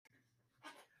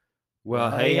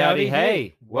Well, hey, howdy,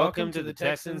 hey. Welcome to the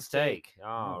Texans Take.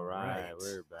 All right,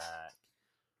 we're back.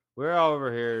 We're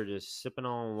over here just sipping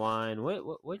on wine.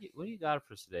 What do you got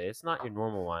for us today? It's not your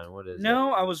normal wine. What is it?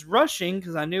 No, I was rushing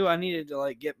because I knew I needed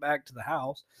to get back to the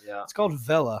house. Yeah. It's called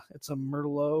Vela. It's a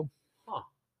Merlot. Huh.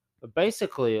 But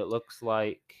basically, it looks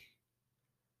like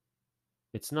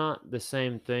it's not the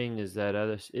same thing as that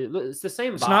other. It's the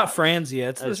same It's box. not Franzia.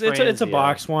 It's a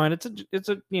box wine. It's a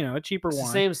cheaper It's wine.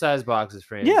 the same size box as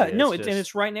Franzia. Yeah, no,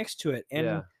 it's right next to it. And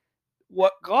Yeah.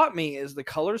 what got me is the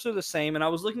colors are the same, and I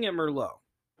was looking at Merlot.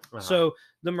 Uh-huh. So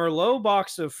the Merlot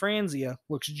box of Franzia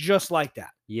looks just like that.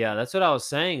 Yeah, that's what I was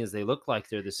saying. Is they look like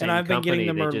they're the same And I've been company.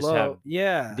 getting the Merlot. They just have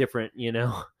yeah, different.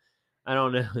 I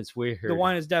don't know. It's weird. the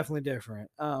wine is definitely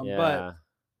different. Yeah. But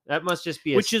that must just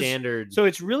be a standard. So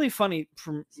it's really funny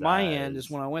from my size. end is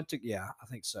when I went to I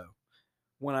think so.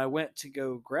 When I went to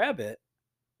go grab it,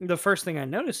 the first thing I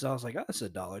noticed is I was like, oh, this is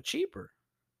 $1 cheaper.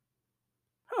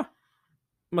 Huh.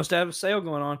 Must have a sale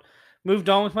going on. Moved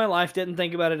on with my life, didn't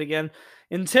think about it again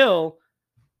until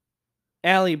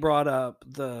Allie brought up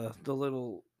the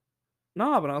little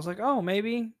knob, and I was like, oh,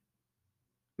 maybe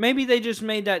they just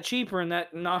made that cheaper and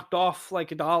that knocked off like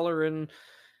 $1 and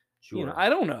Sure. I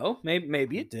don't know.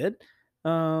 Maybe it did.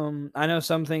 I know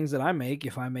some things that I make,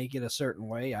 if I make it a certain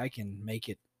way, I can make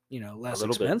it, less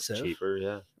expensive. Bit cheaper,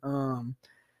 yeah. And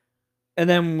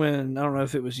then when, I don't know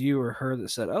if it was you or her that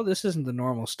said, oh, this isn't the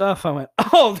normal stuff, I went,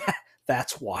 oh,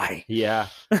 that's why. Yeah.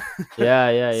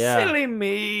 Yeah. Silly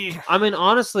me. I mean,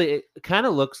 honestly, it kind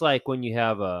of looks like when you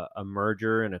have a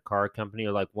merger in a car company,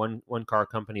 or like one car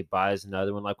company buys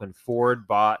another one, like when Ford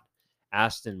bought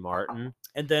Aston Martin.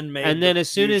 And then as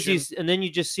soon as you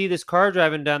just see this car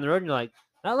driving down the road and you're like,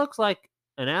 that looks like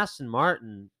an Aston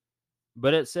Martin,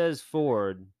 but it says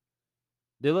Ford.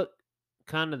 They look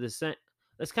kind of the same.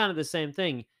 That's kind of the same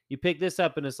thing. You pick this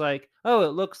up and it's like, oh,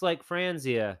 it looks like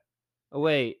Franzia. Oh,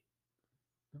 wait,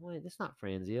 that's not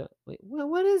Franzia. Wait,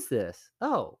 what is this?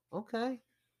 Oh, okay.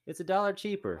 It's $1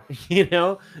 cheaper.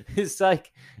 It's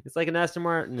like an Aston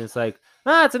Martin. It's like,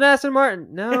 it's an Aston Martin.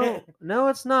 No, no,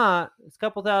 it's not. It's a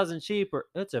couple thousand cheaper.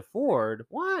 It's a Ford.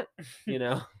 What?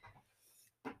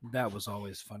 That was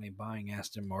always funny buying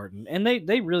Aston Martin, and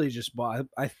they really just bought.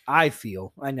 I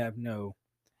feel I have no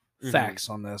facts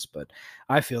on this, but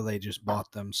I feel they just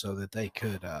bought them so that they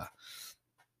could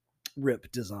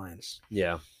rip designs.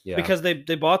 Yeah. Because they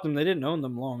bought them, they didn't own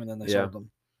them long, and then they sold them.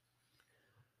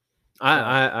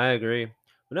 I agree.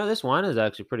 But no, this wine is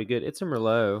actually pretty good. It's a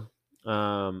Merlot.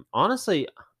 Honestly,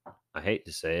 I hate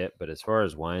to say it, but as far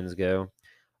as wines go,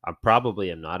 I probably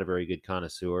am not a very good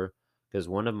connoisseur, because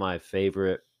one of my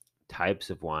favorite types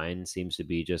of wine seems to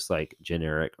be just like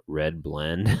generic red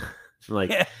blend.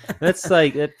 That's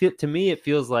like that to me. It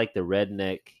feels like the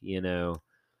redneck,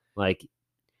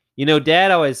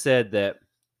 Dad always said that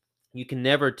you can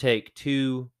never take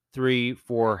 2, 3,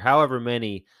 4, however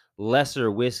many lesser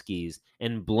whiskeys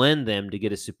and blend them to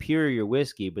get a superior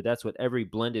whiskey, but that's what every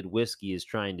blended whiskey is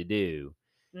trying to do,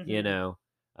 and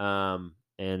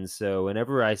so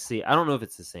whenever I see, I don't know if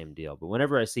it's the same deal, but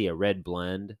whenever I see a red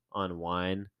blend on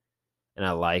wine and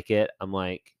I like it, I'm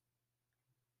like,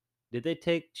 did they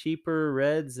take cheaper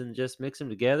reds and just mix them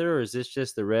together, or is this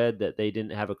just the red that they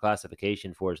didn't have a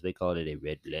classification for, so they called it a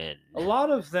red blend? A lot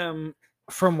of them,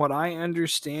 from what I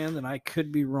understand, and I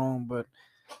could be wrong, but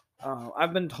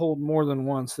I've been told more than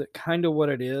once that kind of what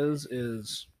it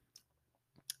is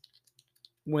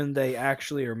when they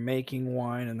actually are making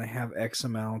wine and they have X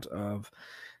amount of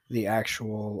the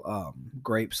actual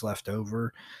grapes left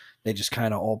over, they just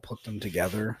kind of all put them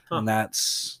together, and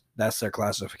that's their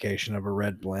classification of a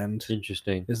red blend.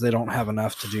 Interesting. Is they don't have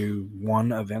enough to do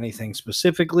one of anything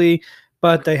specifically,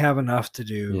 but they have enough to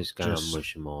do. Just kind of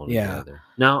mush them all together.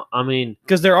 Now, I mean,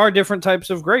 because there are different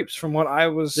types of grapes. From what I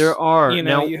was, there are.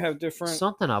 Now, you have different.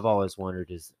 Something I've always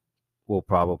wondered is, we'll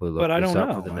probably look this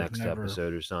up for the next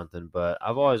episode or something. But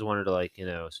I've always wanted to,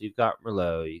 so you've got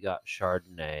Merlot, you got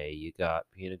Chardonnay, you got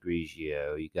Pinot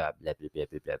Grigio, you got blah blah blah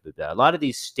blah blah blah blah. A lot of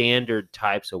these standard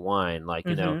types of wine,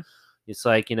 it's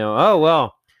like, oh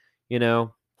well,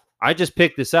 I just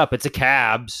picked this up. It's a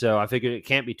cab, so I figured it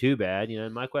can't be too bad.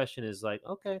 And my question is like,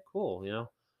 okay, cool.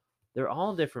 They're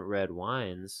all different red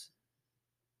wines.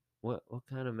 What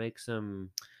kind of makes them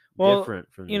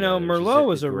different from the others?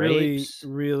 Merlot is a really,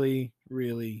 really,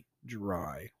 really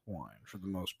dry wine for the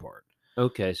most part.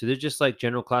 Okay, so they're just like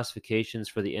general classifications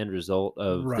for the end result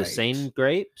of the same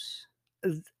grapes?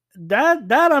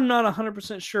 That I'm not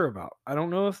 100% sure about. I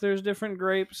don't know if there's different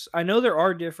grapes. I know there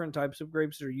are different types of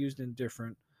grapes that are used in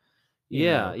different, you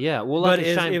know. Yeah. Well, like But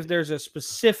a shine. if there's a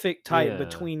specific type Yeah,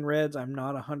 between reds, I'm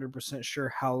not 100% sure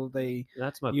how they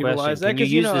that's my question. utilize that Can you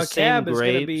because use the a same cab is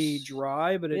going to be grapes?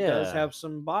 dry, but it does Yeah. have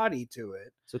some body to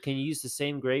it. So can you use the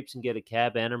same grapes and get a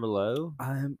Cab and a Merlot?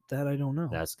 I don't know.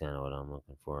 That's kind of what I'm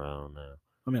looking for. I don't know,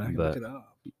 I mean, I can look but it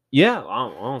up. yeah, I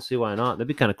don't see why not. That'd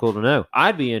be kind of cool to know.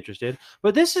 I'd be interested.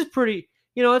 But this is pretty.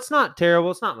 It's not terrible.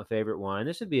 It's not my favorite wine.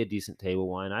 This would be a decent table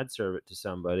wine. I'd serve it to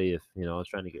somebody if I was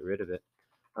trying to get rid of it.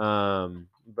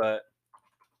 But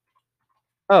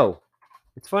oh,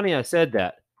 it's funny I said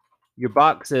that. Your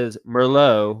box says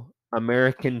Merlot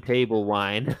American Table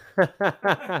Wine.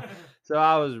 So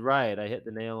I was right. I hit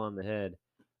the nail on the head.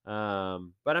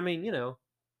 But I mean,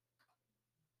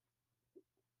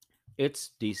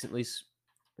 it's decently.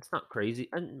 It's not crazy.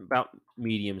 About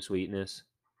medium sweetness.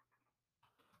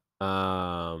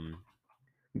 Um,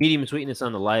 Medium sweetness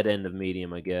on the light end of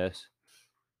medium, I guess.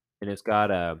 And it's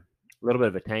got a little bit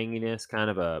of a tanginess, kind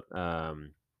of a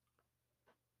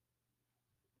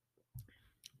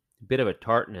bit of a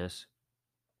tartness.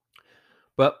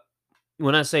 But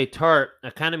when I say tart, I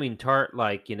kind of mean tart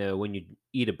like, when you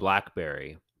eat a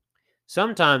blackberry.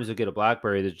 Sometimes you'll get a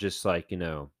blackberry that's just like,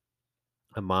 a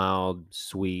mild,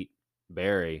 sweet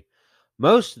berry.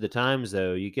 Most of the times,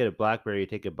 though, you get a blackberry, you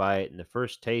take a bite, and the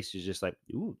first taste is just like,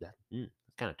 ooh, that's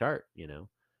kind of tart.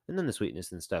 And then the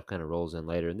sweetness and stuff kind of rolls in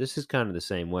later. And this is kind of the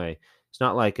same way. It's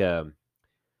not like a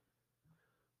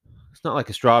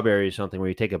strawberry or something where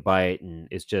you take a bite and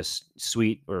it's just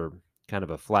sweet or kind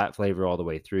of a flat flavor all the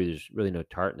way through. There's really no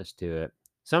tartness to it.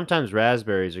 Sometimes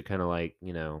raspberries are kind of like,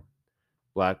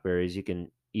 blackberries. You can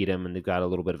eat them and they've got a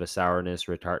little bit of a sourness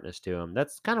or a tartness to them.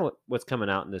 That's kind of what's coming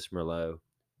out in this Merlot.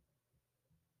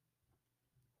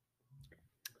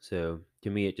 So to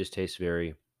me, it just tastes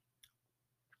very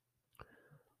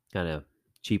kind of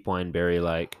cheap wine berry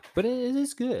like, but it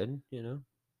is good.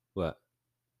 What?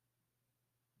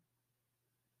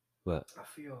 What? I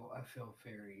feel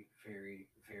very, very,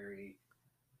 very,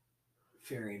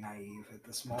 very naive at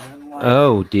this moment. Like,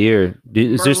 Oh dear.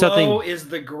 Is there something? Merlot is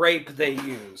the grape they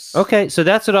use. Okay, so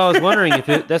that's what I was wondering.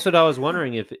 That's what I was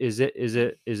wondering. If is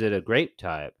it a grape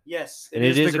type? Yes, And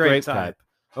it is a grape type.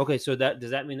 Okay, so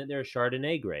does that mean that they're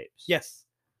Chardonnay grapes? Yes,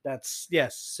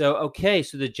 yes. So okay,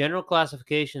 so the general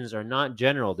classifications are not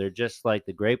general; they're just like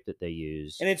the grape that they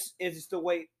use. And it's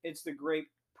the grape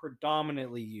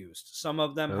predominantly used. Some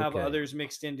of them have Okay. others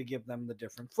mixed in to give them the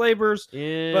different flavors, but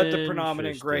the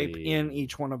predominant grape in Interesting.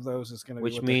 each one of those is going to be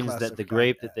Which what they means that the classify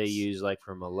grape that they as. use, like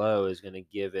for Merlot, is going to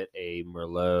give it a A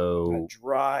Merlot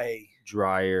dry.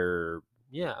 drier.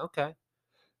 Yeah, okay.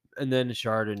 And then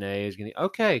Chardonnay is going to.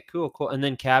 Okay, cool. And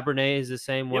then Cabernet is the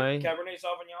same way. Cabernet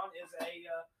Sauvignon is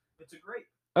it's a grape.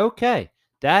 Okay,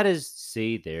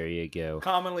 see, there you go.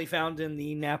 Commonly found in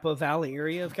the Napa Valley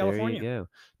area of California. There you go.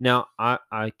 Now,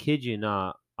 I kid you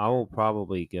not, I will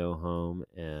probably go home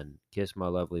and kiss my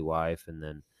lovely wife, and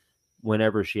then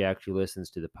whenever she actually listens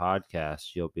to the podcast,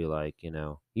 she'll be like,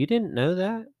 you didn't know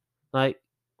that? Like,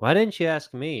 why didn't you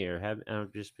ask me? Or I'll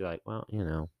just be like, well,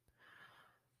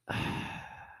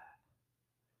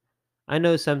 I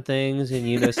know some things and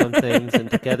you know some things, and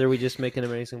together we just make an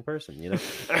amazing person.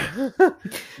 But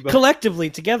Collectively,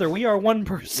 together, we are one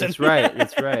person. that's right.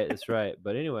 That's right.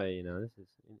 But anyway, this is.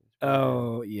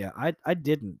 Oh yeah, I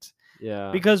didn't.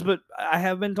 Yeah. But I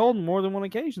have been told on more than one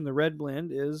occasion the red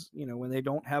blend is, when they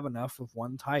don't have enough of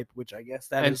one type, which I guess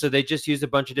that And is so they just used a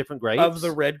bunch of different grapes of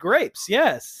the red grapes.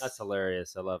 Yes, That's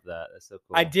hilarious. I love that. That's so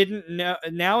cool. I didn't know.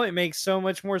 Now it makes so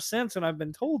much more sense when I've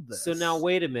been told this. So now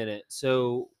wait a minute.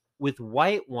 So with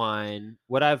white wine,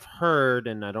 what I've heard,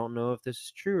 and I don't know if this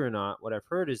is true or not, what I've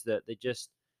heard is that they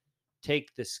just take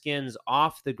the skins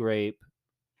off the grape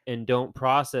and don't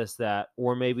process that,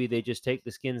 or maybe they just take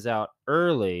the skins out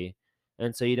early,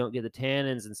 and so you don't get the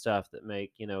tannins and stuff that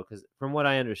make, because from what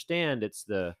I understand, it's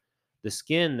the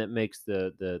skin that makes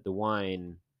the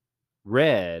wine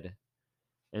red.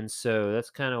 And so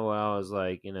that's kind of why I was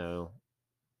like,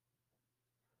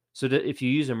 so that if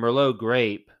you use a Merlot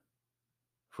grape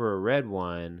for a red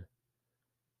wine,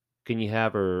 can you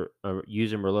have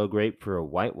use a Merlot grape for a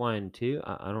white wine too?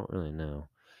 I don't really know.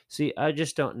 See, I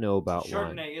just don't know about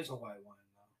wine. Chardonnay is a white wine,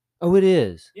 though. Oh, it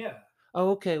is. Yeah.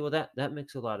 Oh, okay. Well, that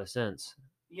makes a lot of sense.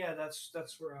 Yeah, that's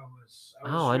where I was.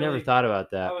 I never thought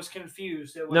about that. I was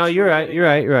confused. No, you're right. You're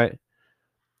right.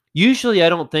 Usually, I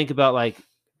don't think about like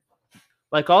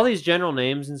all these general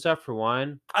names and stuff for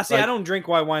wine. I see. I don't drink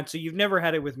white wine, so you've never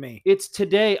had it with me. It's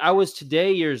today. I was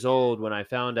today years old when I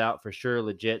found out for sure,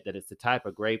 legit, that it's the type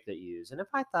of grape that you use. And if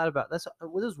I thought about this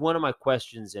was one of my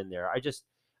questions in there.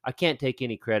 I can't take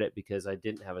any credit because I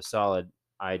didn't have a solid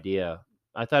idea.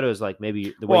 I thought it was like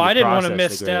maybe the way Well, you I didn't want to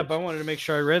process the misstep. I grapes. wanted to make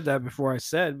sure I read that before I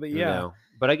said. But You yeah, know,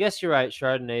 but I guess you're right.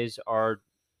 Chardonnays are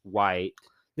white.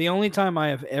 the only time I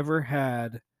have ever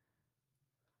had,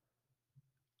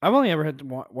 I've only ever had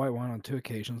white wine on two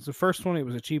occasions. The first one, it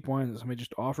was a cheap wine that somebody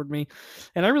just offered me,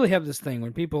 and I really have this thing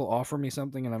when people offer me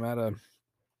something and I'm at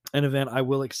an event, I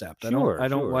will accept. Sure, I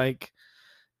don't sure. like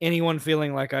anyone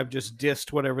feeling like I've just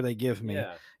dissed whatever they give me,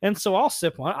 Yeah. and so I'll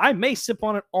sip on it. I may sip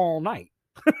on it all night.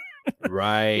 It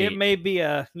Right. may be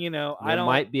I There don't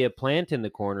might be a plant in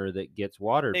the corner that gets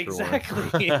watered for once.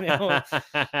 exactly,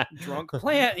 drunk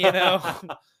plant,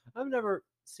 I've never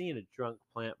seen a drunk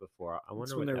plant before. I It's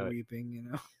wonder when what they're that would.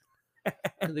 weeping.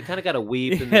 They kind of got to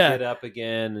weep and they Yeah. get up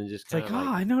again and just It's kind like, of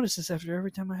oh, like, I notice this after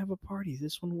every time I have a party.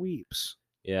 This one weeps.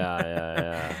 yeah,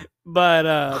 yeah, But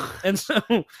yeah. and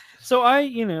so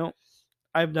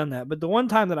I've done that. But the one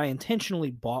time that I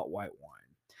intentionally bought white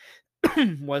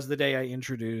wine was the day I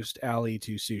introduced Allie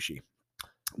to sushi.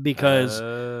 Because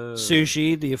Oh,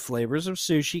 sushi, the flavors of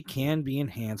sushi can be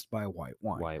enhanced by white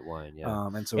wine. white wine, yeah.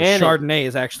 And so And it, Chardonnay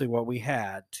is actually what we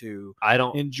had to I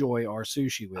don't, enjoy our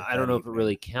sushi with. I That don't know if it evening.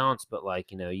 really counts, but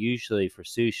like usually for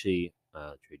sushi,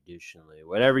 traditionally,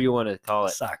 whatever you want to call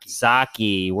it, Sake.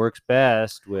 sake works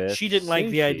best with. She didn't like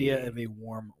the idea of sushi. a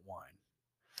warm wine,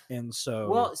 and so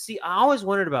Well, see, I always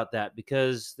wondered about that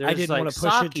because I there's didn't like want to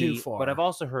push it too sake, but far. I've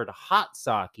also heard hot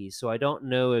sake, so I don't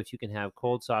know if you can have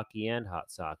cold sake and hot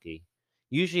sake.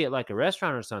 Usually at like a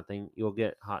restaurant or something, you'll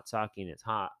get hot sake and it's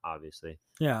hot, obviously.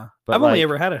 Yeah, But I've only like,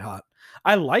 ever had it hot.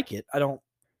 I like it. I don't,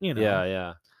 yeah,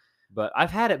 yeah. But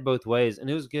I've had it both ways and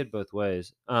it was good both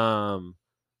ways.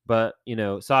 But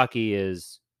sake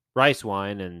is rice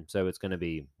wine and so it's going to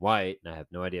be white and I have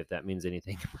no idea if that means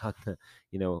anything about the,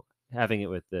 having it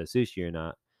with the sushi or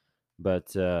not.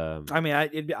 But I mean,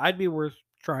 I'd be worth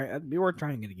trying. It'd be worth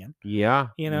trying it again. yeah,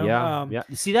 You know, yeah, yeah.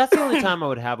 See, that's the only time I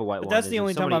would have a white but wine that's is the if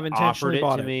only time somebody I've offered intentionally it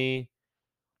bought to it. me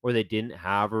or they didn't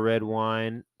have a red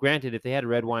wine. Granted, if they had a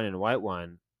red wine and a white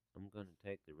wine, I'm going to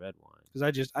take the red wine. Because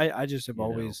I just have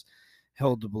always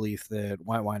held the belief that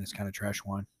white wine is kind of trash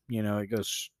wine. It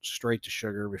goes straight to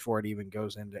sugar before it even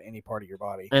goes into any part of your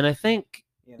body. And I think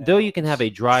though you can have a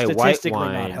dry white statistically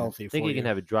wine, not healthy I think for you can you.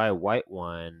 have a dry white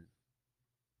wine.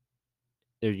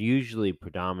 They're usually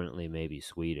predominantly maybe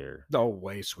sweeter. Oh,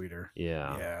 way sweeter.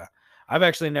 Yeah. Yeah. I've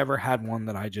actually never had one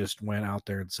that I just went out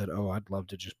there and said, "Oh, I'd love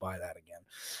to just buy that again."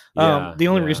 Yeah. The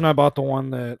only yeah. reason I bought the one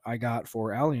that I got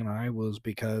for Allie and I was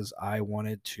because I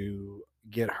wanted to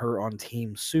get her on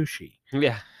Team Sushi.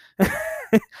 Yeah.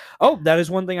 Oh, that is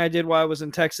one thing I did while I was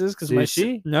in Texas because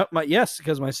Sushi?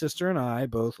 because my sister and I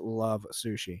both love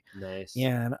sushi. Nice.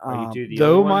 And Are you two the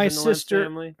though only my ones in the Lentz sister,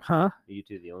 family? huh? Are you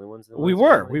two the only ones in the We Lentz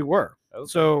were, family? we were. Okay.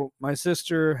 So my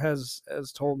sister has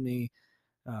told me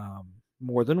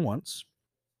more than once.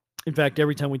 In fact,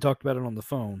 every time we talked about it on the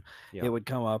phone, Yeah. it would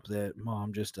come up that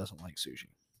Mom just doesn't like sushi.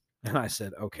 And I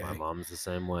said, My okay, mom's the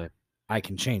same way. I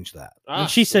can change that. Ah, And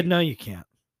she said, sweet. no, you can't.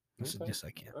 I said, Okay. yes, I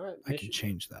can. All right. I can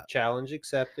change that. Challenge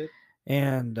accepted.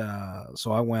 And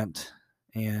so I went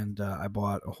and I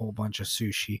bought a whole bunch of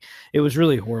sushi. It was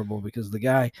really horrible because the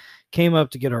guy came up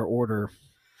to get our order.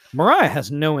 Mariah has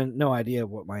no idea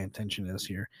what my intention is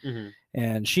here. Mm-hmm.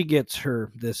 And she gets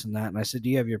her this and that. And I said, do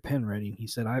you have your pen ready? And he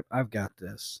said, I've got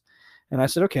this. And I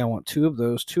said, okay, I want 2 of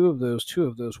those, 2 of those, 2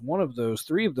 of those, 1 of those,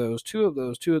 3 of those, 2 of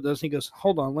those, 2 of those. And he goes,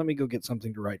 hold on, let me go get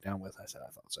something to write down with. I said,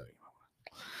 I thought so.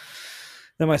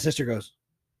 Then my sister goes,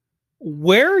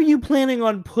 where are you planning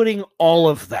on putting all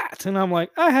of that? And I'm like,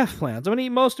 I have plans. I'm going to eat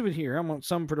most of it here. I want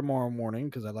some for tomorrow morning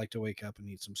because I'd like to wake up and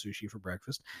eat some sushi for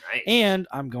breakfast. Nice. And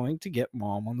I'm going to get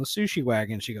Mom on the sushi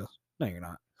wagon. She goes, no, you're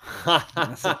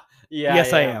not. Said, yeah.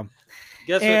 Yes, I am.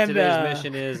 Guess what today's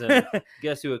mission is, and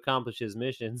guess who accomplishes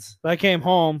missions? I came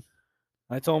home.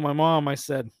 I told my mom, I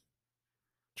said,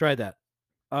 try that.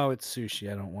 Oh, it's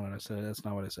sushi. I don't want it. I said, that's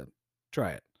not what I said.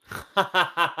 Try it.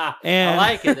 I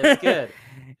like it. It's good.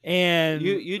 And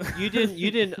you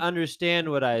didn't understand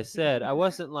what I said. I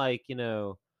wasn't like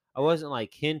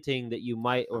hinting that you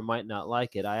might or might not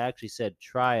like it. I actually said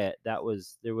try it.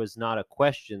 There was not a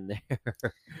question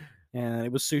there. And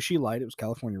it was sushi light. It was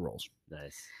California rolls.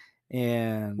 Nice.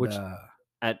 And which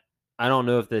I don't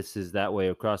know if this is that way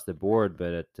across the board,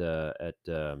 but at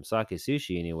Sake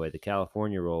Sushi anyway, the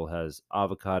California roll has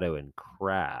avocado and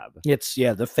crab. It's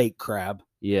the fake crab.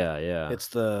 Yeah.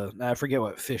 It's I forget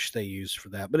what fish they use for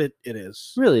that, but it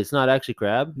is. Really, it's not actually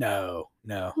crab? No.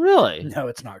 Really? No,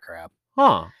 it's not crab.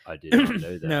 Huh. I did not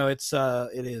know that. No, it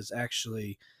is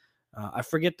actually I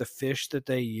forget the fish that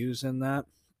they use in that.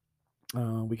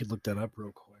 We could look that up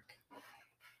real quick.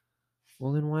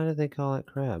 Well, then why do they call it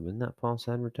crab? Isn't that false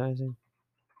advertising?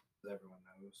 Everyone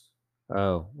knows.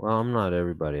 Oh, well, I'm not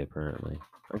everybody apparently.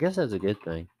 I guess that's a good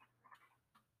thing.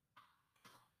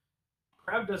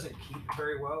 Crab doesn't keep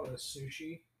very well as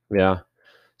sushi. Yeah.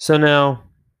 So now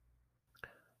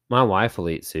my wife will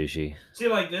eat sushi See,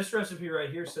 like this recipe right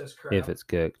here says crab. if it's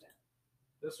cooked.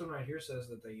 This one right here says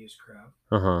that they use crab.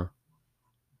 Uh huh.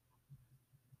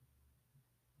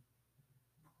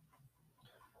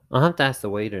 I'll have to ask the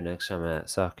waiter next time at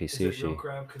Sake Is it real Sushi.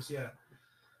 crab? Because yeah,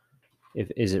 If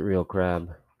is it real crab?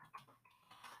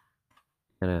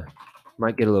 Kinda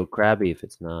might get a little crabby if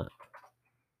it's not.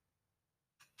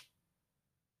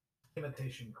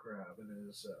 imitation crab. It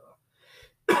is.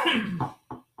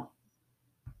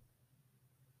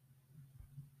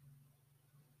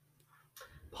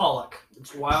 Pollock.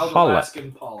 It's wild Pollock.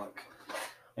 Alaskan pollock.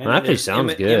 And Well, it actually is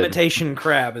sounds good. Imitation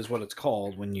crab is what it's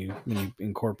called when you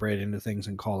incorporate it into things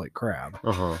and call it crab.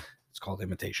 Uh huh. It's called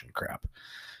imitation crab.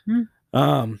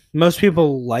 Hmm. Most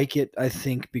people like it, I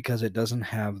think, because it doesn't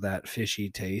have that fishy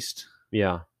taste.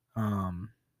 Yeah.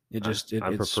 It's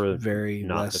prefer very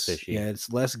not the less fishy. Yeah,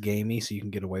 it's less gamey, so you can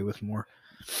get away with more.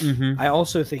 Mm-hmm. I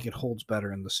also think it holds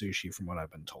better in the sushi, from what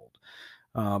I've been told.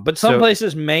 But some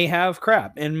places may have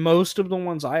crab, and most of the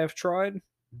ones I have tried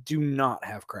do not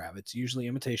have crab. It's usually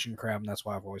imitation crab, and that's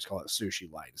why I've always called it sushi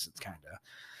lights. It's kind of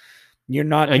you're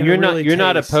not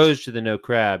opposed to the no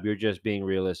crab. You're just being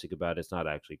realistic about it's not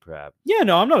actually crab. Yeah,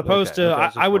 no, I'm not opposed to.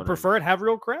 Okay, I would prefer it have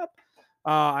real crab.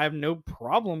 I have no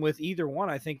problem with either one.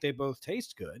 I think they both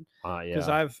taste good. Because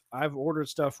I've ordered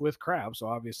stuff with crab, so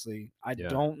obviously I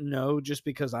don't know, just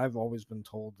because I've always been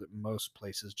told that most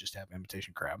places just have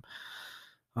imitation crab.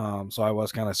 So I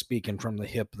was kind of speaking from the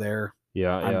hip there.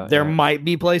 There might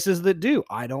be places that do.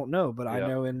 I don't know, but I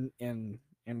know in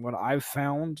what I've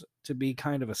found to be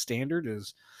kind of a standard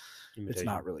is it's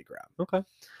not really crab. Okay,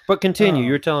 but continue.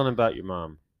 You're telling about your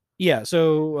mom. Yeah,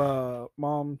 so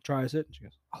mom tries it. She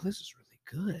goes, "Oh, this is really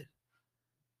good."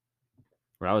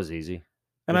 Well, that was easy.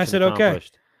 And I said, "Okay."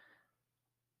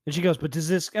 And she goes, "But does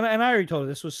this?" And I already told her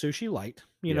this was sushi light,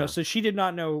 you know, so she did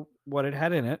not know what it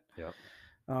had in it. Yeah.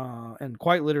 And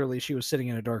quite literally, she was sitting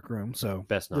in a dark room, so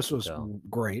this was tell.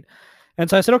 great. And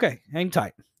so I said, "Okay, hang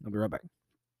tight. I'll be right back."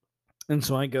 And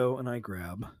so I go and I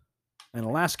grab an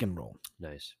Alaskan roll.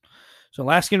 Nice. So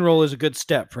Alaskan roll is a good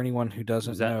step for anyone who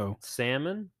doesn't know.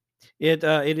 Salmon? It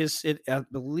is. I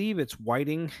believe it's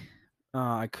whiting.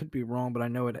 I could be wrong, but I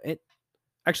know it.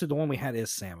 Actually, the one we had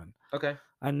is salmon. Okay.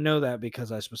 I know that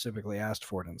because I specifically asked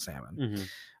for it in salmon.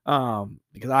 Mm-hmm.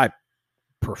 Because I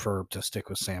prefer to stick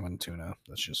with salmon tuna.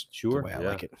 That's just the way I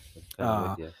like it.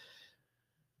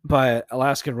 But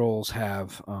Alaskan rolls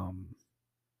have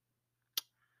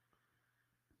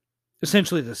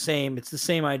essentially the same. It's the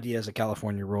same idea as a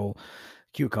California roll,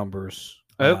 cucumbers.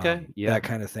 Okay. That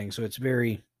kind of thing. So it's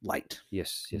very light.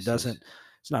 Yes. It doesn't.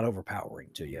 It's not overpowering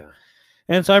to you. Yeah.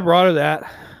 And so I brought her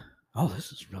that. Oh,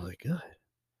 this is really good.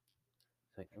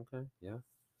 Like, okay. Yeah.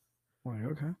 Like,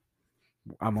 okay.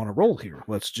 I'm on a roll here.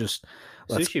 Let's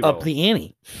Sushi up roll. the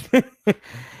ante.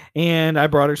 And I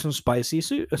brought her some spicy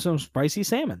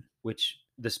salmon. Which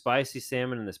the spicy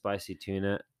salmon and the spicy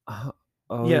tuna.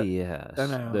 Oh yes. I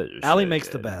know. Allie makes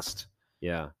the best.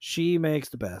 Yeah. She makes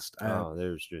the best.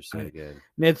 They're so good.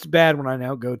 And it's bad when I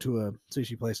now go to a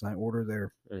sushi place and I order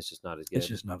there. And it's just not as good. It's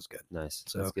just not as good. Nice.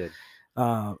 So that's good.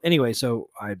 Anyway, so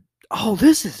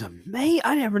this is amazing.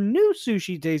 I never knew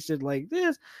sushi tasted like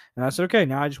this. And I said, okay,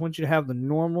 now I just want you to have the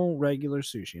normal, regular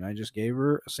sushi. And I just gave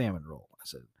her a salmon roll. I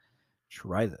said,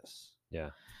 try this. Yeah.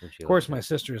 Of course, my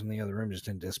sister's in the other room just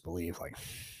in disbelief, like,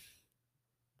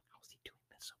 how's he doing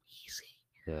this so easy?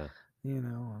 Yeah. You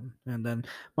know, and then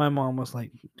my mom was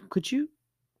like, could you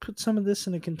put some of this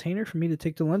in a container for me to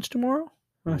take to lunch tomorrow?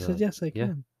 And I said, yes, I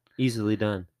can. Easily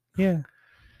done. Yeah.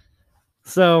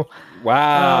 So,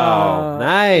 wow,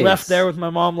 nice. Left there with my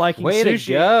mom liking Way sushi.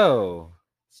 to go.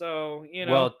 So, you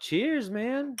know. Well, cheers,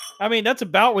 man. I mean, that's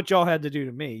about what y'all had to do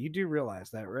to me. You do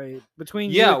realize that, right? Between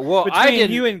you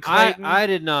and Clayton. I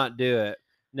did not do it.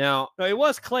 Now, no, it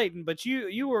was Clayton, but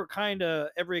you were kind of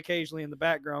every occasionally in the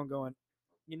background going,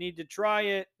 you need to try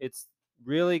it. It's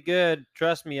really good.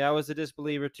 Trust me, I was a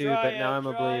disbeliever too, but now I'm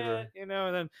a believer. You know,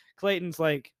 and then Clayton's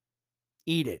like,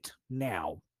 eat it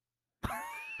now.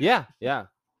 Yeah.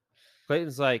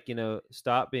 Clayton's like,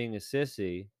 stop being a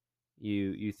sissy.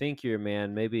 You think you're a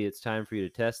man. Maybe it's time for you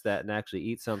to test that and actually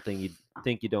eat something you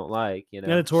think you don't like. And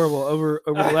it's horrible. Over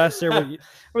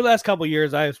the last couple of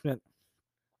years, I have spent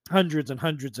hundreds and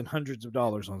hundreds and hundreds of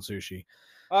dollars on sushi.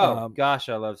 Oh gosh,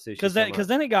 I love sushi. Because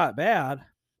then it got bad.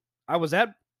 I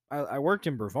worked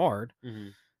in Brevard,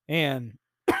 and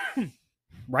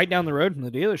right down the road from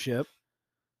the dealership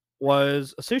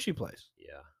was a sushi place.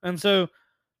 Yeah, and so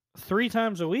 3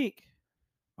 times a week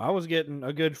I was getting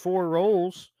a good 4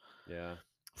 rolls Yeah.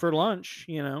 for lunch,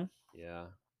 you know. Yeah.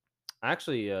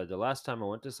 Actually, the last time I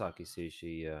went to Saki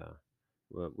Sushi,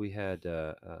 we had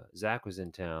Zach was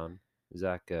in town.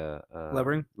 Zach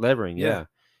Levering? Levering, Yeah.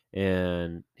 yeah,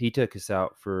 and he took us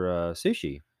out for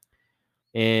sushi.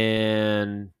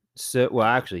 And so, well,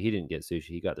 actually, he didn't get sushi.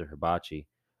 He got their hibachi.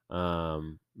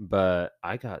 But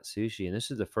I got sushi, and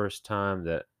this is the first time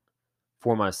that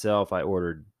for myself I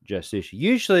ordered just sushi.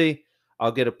 Usually,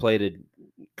 I'll get a plated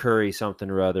curry something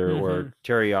or other, or Mhm.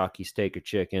 teriyaki steak or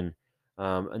chicken,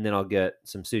 and then I'll get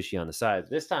some sushi on the side.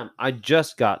 This time, I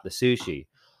just got the sushi.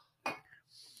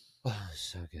 Oh,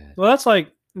 so good, Well, that's like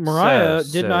so Mariah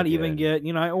did so not even good.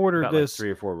 get, I ordered Got like this 3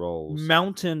 or 4 rolls.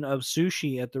 mountain of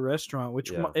sushi at the restaurant,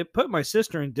 which Yeah, it put my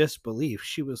sister in disbelief.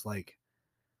 She was like,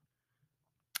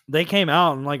 they came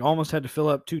out and like almost had to fill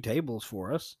up 2 tables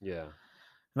for us. yeah,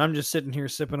 And I'm just sitting here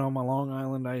sipping on my Long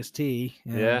Island iced tea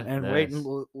yeah. and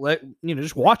waiting, Nice.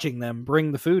 just watching them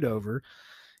bring the food over.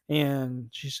 And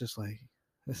she's just like,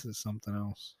 this is something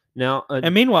else. Now,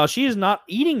 And meanwhile, she is not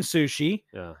eating sushi.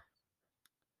 yeah.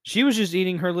 She was just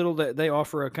eating her little. They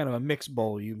offer a kind of a mixed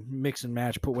bowl. You mix and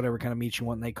match, put whatever kind of meat you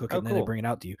want, and they cook it, Oh, and then they cool. bring it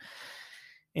out to you.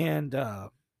 And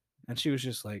she was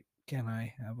just like, "Can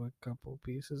I have a couple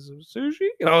pieces of sushi?"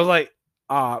 And I was like,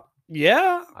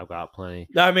 yeah." I've got plenty.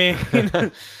 I mean,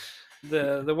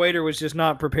 the waiter was just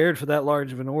not prepared for that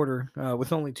large of an order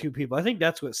with only 2 people. I think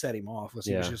that's what set him off. Was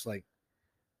he was Yeah. just like,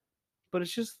 "But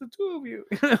it's just the 2 of you."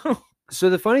 So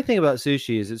the funny thing about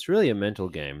sushi is it's really a mental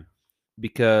game,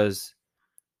 because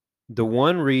the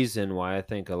one reason why I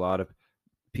think a lot of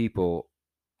people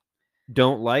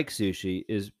don't like sushi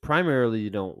is primarily you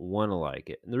don't want to like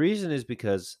it. And the reason is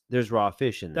because there's raw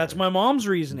fish in there. That's my mom's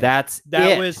reasoning. That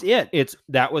was it.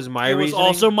 That was my It was reasoning.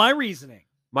 also my reasoning.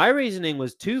 My reasoning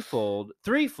was threefold.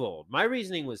 My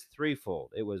reasoning was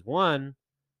threefold. It was, 1,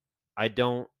 I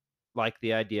don't like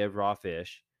the idea of raw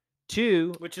fish.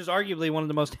 2, Which is arguably one of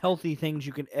the most healthy things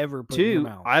you could ever put in your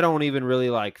mouth. I don't even really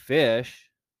like fish.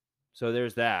 So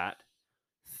there's that.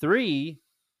 3,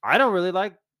 I don't really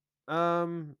like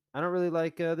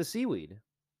the seaweed.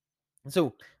 So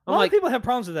A I'm lot like, of people have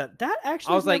problems with that. That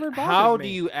actually I was like, never bothered how me. do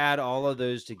you add all of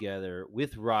those together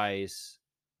with rice?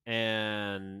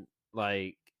 And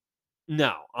like,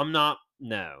 no, I'm not.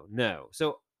 No.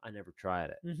 So I never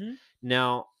tried it. Mm-hmm.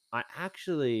 Now I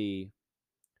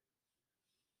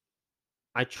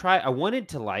wanted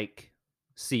to like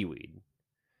seaweed.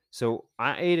 So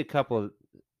I ate a couple of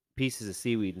pieces of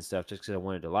seaweed and stuff just because I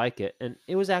wanted to like it, and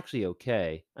it was actually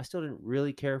okay. I still didn't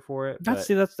really care for it, but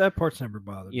That part's never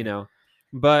bothered you me. know,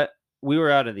 but we were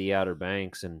out of the Outer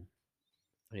Banks, and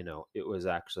it was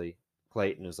actually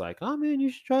Clayton was like, "Oh man, you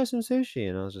should try some sushi,"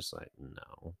 and I was just like,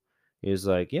 "No." He was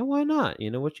like, "Yeah, why not?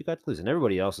 What you got to lose?" And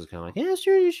everybody else was kind of like, "Yeah,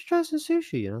 sure, you should try some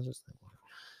sushi," and I was just like, "Whatever."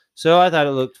 So I thought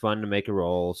it looked fun to make a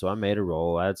roll, so I made a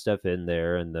roll. I had stuff in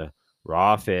there and the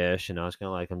raw fish, and I was kind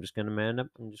of like, "I'm just gonna man up.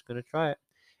 I'm just gonna try it."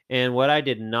 And what I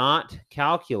did not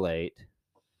calculate,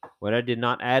 what I did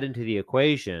not add into the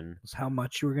equation, Was how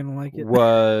much you were gonna like it.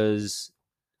 was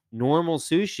normal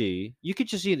sushi. You could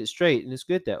just eat it straight, and it's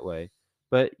good that way.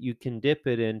 But you can dip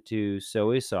it into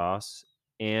soy sauce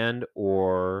and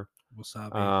or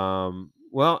Wasabi,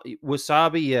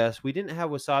 wasabi. Yes, we didn't have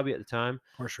wasabi at the time.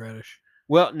 horseradish.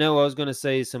 Well, no, I was going to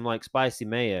say some like spicy I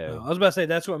mayo. was about to say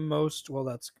that's what most. Well,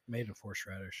 that's made of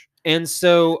horseradish. And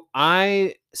so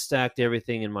I stacked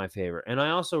everything in my favor. And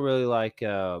I also really like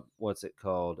what's it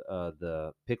called?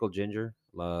 The pickled ginger.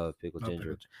 Love pickled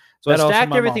ginger. So I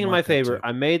stacked everything in my favor.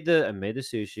 I made the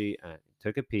sushi. I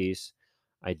took a piece.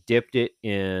 I dipped it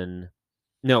in.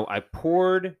 No, I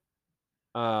poured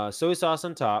soy sauce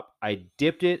on top. I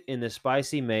dipped it in the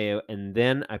spicy mayo, and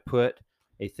then I put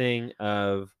a thing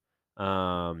of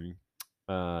the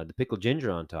pickled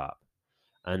ginger on top,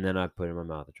 and then I put it in my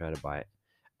mouth to try to bite,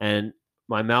 and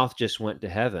my mouth just went to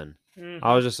heaven. Mm-hmm.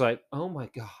 I was just like, "Oh my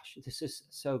gosh, this is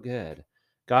so good!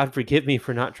 God forgive me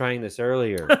for not trying this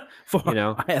earlier."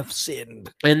 I have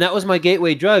sinned. And that was my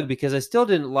gateway drug, because I still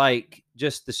didn't like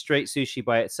just the straight sushi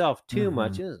by itself too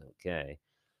much. It was okay,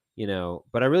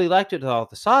 but I really liked it with all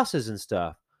the sauces and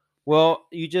stuff. Well,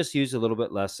 you just use a little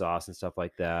bit less sauce and stuff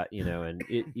like that, and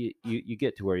you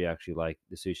get to where you actually like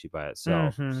the sushi by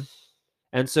itself. Mm-hmm.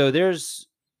 And so there's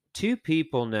 3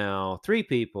 people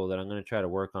that I'm going to try to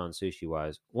work on sushi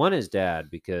wise. One is Dad,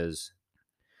 because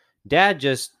Dad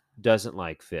just doesn't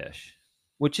like fish,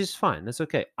 which is fine. That's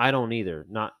okay. I don't either.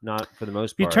 Not for the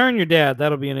most If you part. turn your dad,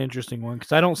 that'll be an interesting one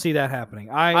because I don't see that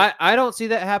happening. I don't see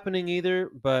that happening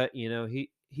either. But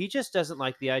he just doesn't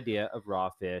like the idea of raw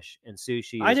fish, and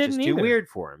sushi I is just didn't too either. weird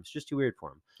for him. It's just too weird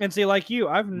for him. And see, like you,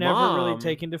 I've never really Mom,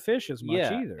 taken to fish as much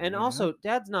yeah, either. and also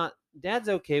dad's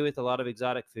okay with a lot of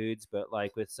exotic foods, but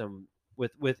like with some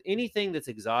with anything that's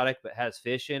exotic but has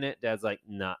fish in it, dad's like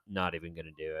not even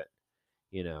gonna do it.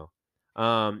 You know.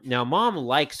 Now mom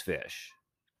likes fish.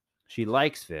 She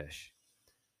likes fish.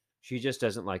 She just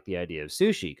doesn't like the idea of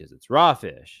sushi because it's raw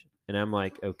fish. And I'm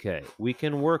like, okay, we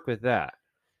can work with that,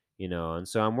 And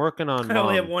so I'm working on I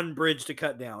only have mom. one bridge to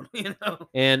cut down,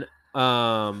 And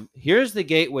here's the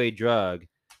gateway drug.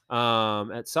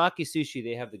 At Sake Sushi,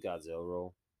 they have the Godzilla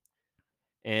roll.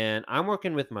 And I'm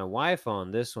working with my wife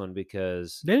on this one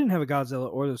because They didn't have a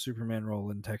Godzilla or the Superman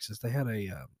roll in Texas. They had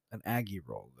an Aggie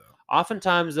roll though.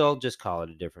 oftentimes they'll just call it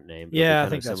a different name. But Yeah, I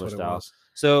kind think of that's similar what it style. was.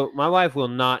 So my wife will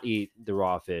not eat the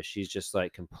raw fish. She's just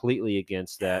like completely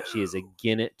against that. She is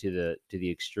against it to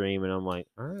the extreme. And I'm like,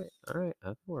 all right, I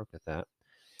can work with that.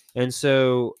 And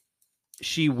so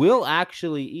she will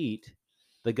actually eat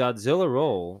the Godzilla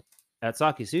roll at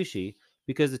Sake Sushi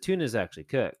because the tuna is actually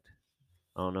cooked.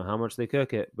 I don't know how much they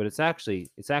cook it, but it's actually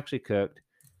cooked.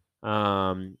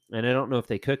 And I don't know if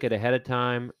they cook it ahead of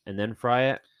time and then fry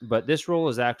it, but this roll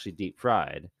is actually deep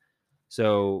fried.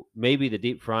 So maybe the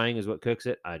deep frying is what cooks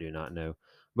it. I do not know.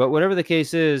 But whatever the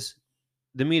case is,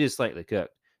 the meat is slightly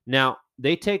cooked. Now,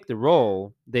 they take the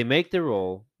roll, they make the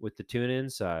roll with the tuna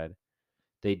inside.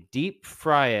 They deep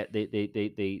fry it.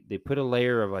 They put a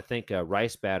layer of, I think,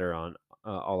 rice batter on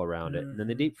all around it, and then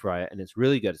they deep fry it, and it's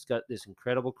really good. It's got this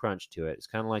incredible crunch to it. It's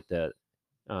kind of like the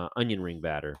onion ring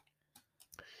batter,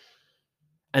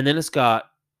 and then it's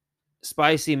got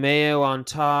spicy mayo on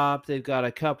top. They've got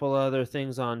a couple other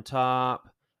things on top,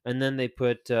 and then they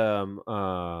put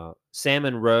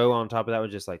salmon roe on top of that, with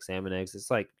just like salmon eggs.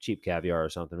 It's like cheap caviar or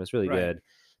something. It's really Right. good.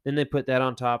 Then they put that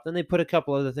on top. Then they put a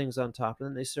couple other things on top, and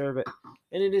then they serve it,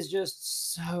 and it is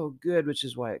just so good, which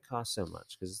is why it costs so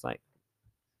much, because it's like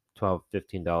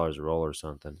 $12-15 a roll or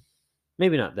something.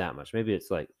 Maybe not that much. Maybe it's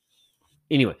like,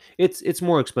 anyway, it's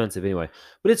more expensive anyway,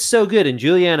 but it's so good. And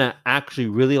Juliana actually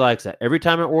really likes that. Every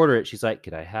time I order it, she's like,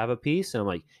 "Could I have a piece?" And I'm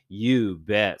like, "You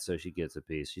bet." So she gets a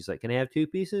piece. She's like, "Can I have 2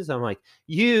 pieces?" I'm like,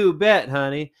 "You bet,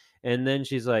 honey." And then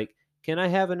she's like, "Can I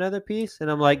have another piece?"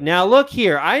 And I'm like, "Now look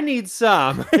here, I need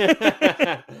some."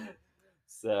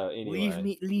 So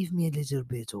anyway, Leave me a little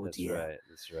bit, oh that's dear. right.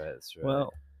 That's right.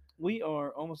 Well, we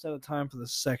are almost out of time for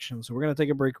this section, so we're gonna take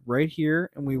a break right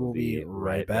here, and we We'll will be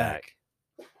right back.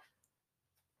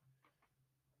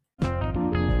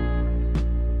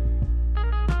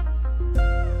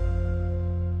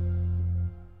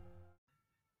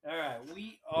 All right,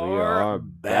 we are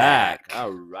back.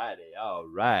 All righty. All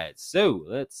right. So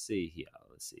let's see here.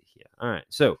 All right.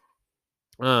 So,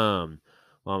 while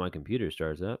my computer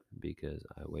starts up because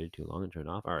I waited too long and turned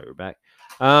off. All right, we're back.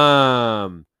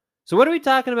 So what are we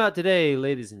talking about today,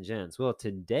 ladies and gents? Well,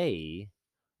 today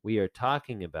we are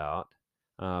talking about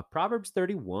Proverbs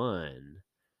 31.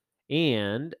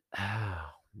 And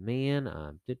man,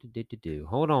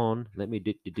 hold on. Let me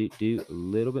do a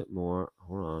little bit more.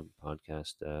 Hold on, podcast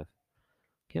stuff.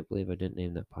 Can't believe I didn't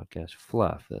name that podcast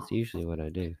Fluff. That's usually what I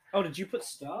do. Oh, did you put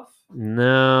stuff?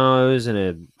 No, it was in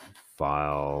a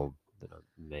file that I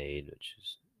made, which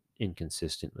is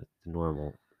inconsistent with the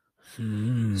normal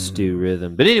stew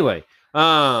rhythm. But anyway,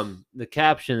 the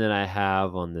caption that I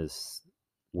have on this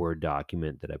Word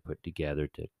document that I put together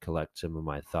to collect some of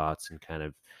my thoughts and kind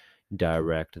of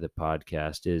direct the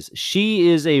podcast is, "She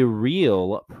is a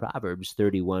real Proverbs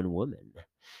 31 woman."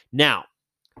 Now,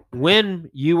 when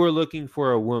you were looking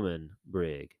for a woman,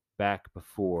 Brig, back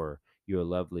before your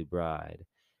lovely bride,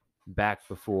 back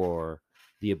before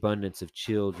the abundance of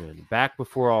children, back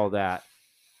before all that,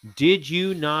 did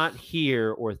you not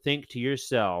hear or think to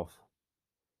yourself,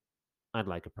 "I'd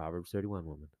like a Proverbs 31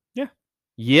 woman"? Yeah.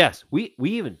 Yes, we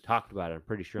even talked about it, I'm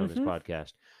pretty sure, on this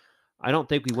podcast. I don't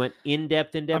think we went in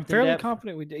depth. I'm fairly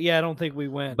confident we did. Yeah, I don't think we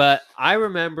went. But I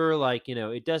remember, like,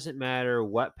 it doesn't matter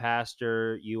what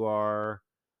pastor you are,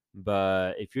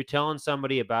 but if you're telling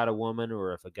somebody about a woman,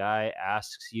 or if a guy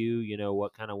asks you,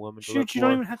 what kind of woman to look Shoot, you for.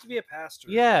 don't even have to be a pastor.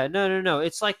 Yeah, no.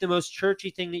 It's like the most churchy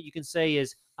thing that you can say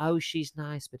is, "Oh, she's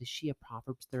nice, but is she a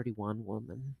Proverbs 31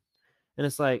 woman?" And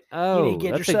it's like, You need to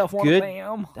get yourself one of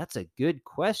them. that's a good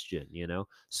question,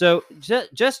 So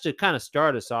just to kind of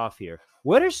start us off here,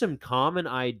 what are some common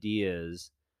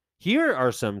ideas? Here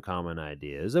are some common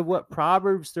ideas of what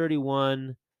Proverbs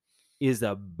 31 is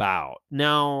about.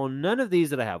 Now, none of these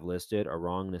that I have listed are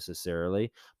wrong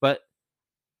necessarily, but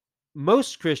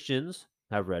most Christians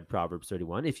have read Proverbs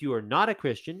 31. If you are not a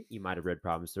Christian, you might have read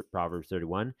Proverbs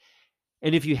 31.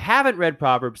 And if you haven't read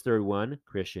Proverbs 31,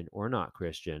 Christian or not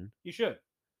Christian, You should.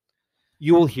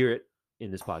 you will hear it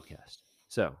in this podcast.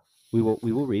 So we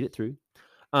will read it through.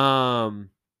 But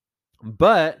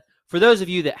for those of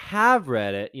you that have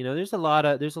read it, there's a lot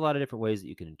of different ways that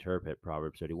you can interpret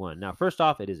Proverbs 31. Now, first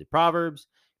off, it is a Proverbs,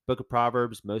 book of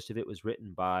Proverbs. Most of it was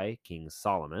written by King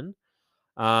Solomon.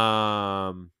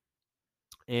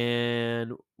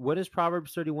 And what is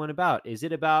Proverbs 31 about? Is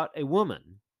it about a woman?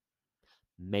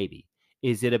 Maybe.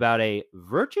 Is it about a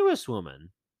virtuous woman?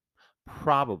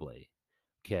 Probably.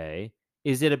 Okay.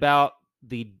 Is it about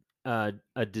a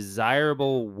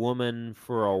desirable woman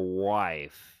for a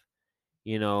wife?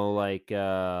 Like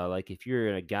if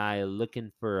you're a guy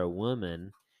looking for a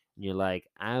woman, and you're like,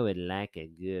 I would like a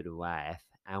good wife.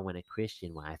 I want a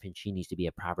Christian wife, and she needs to be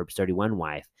a Proverbs 31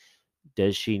 wife.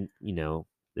 Does she?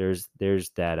 There's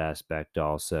that aspect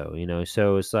also.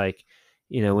 So it's like,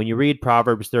 when you read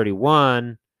Proverbs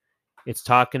 31, it's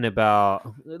talking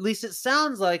about, at least it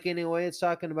sounds like anyway, it's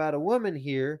talking about a woman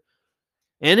here.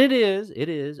 And it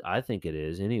is. I think it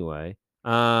is anyway.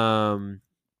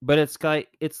 But it's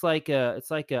like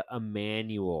a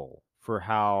manual for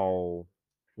how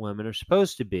women are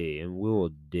supposed to be, and we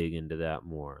will dig into that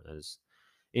more.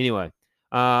 Anyway.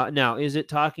 Now, is it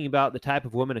talking about the type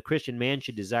of woman a Christian man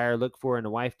should desire, look for in a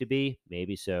wife to be?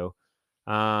 Maybe so.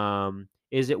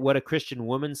 Is it what a Christian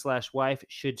woman / wife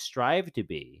should strive to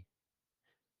be?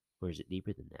 Or is it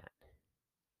deeper than that?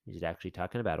 Is it actually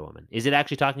talking about a woman? Is it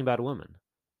actually talking about a woman?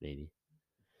 Maybe.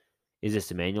 Is this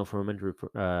a manual for women to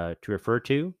refer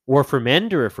to, or for men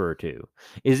to refer to?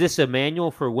 Is this a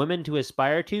manual for women to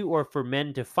aspire to, or for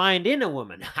men to find in a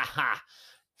woman?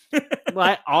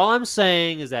 But all I'm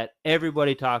saying is that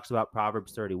everybody talks about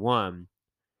Proverbs 31,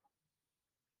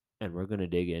 and we're going to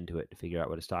dig into it to figure out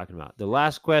what it's talking about. The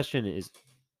last question is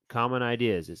common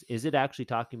ideas. Is it actually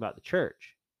talking about the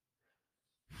church?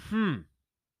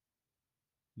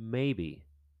 Maybe.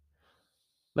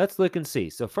 Let's look and see.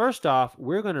 So first off,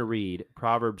 we're going to read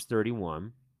Proverbs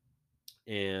 31,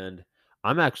 and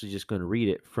I'm actually just going to read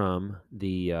it from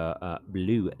the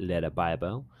Blue Letter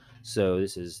Bible. So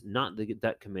this is not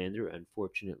that commander,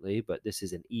 unfortunately, but this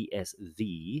is an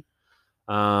ESV.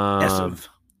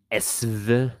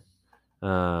 ESV.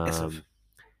 And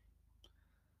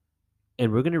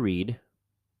we're going to read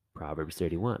Proverbs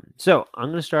 31. So I'm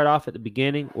going to start off at the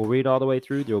beginning. We'll read all the way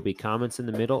through. There will be comments in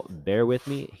the middle. Bear with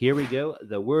me. Here we go.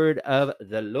 The word of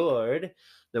the Lord.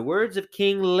 The words of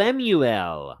King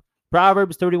Lemuel.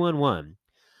 Proverbs 31:1.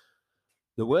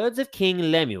 The words of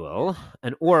King Lemuel,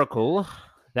 an oracle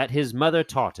that his mother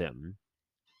taught him.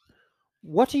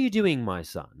 What are you doing, my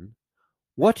son?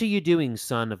 What are you doing,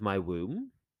 son of my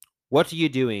womb? What are you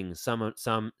doing, some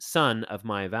son of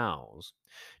my vows?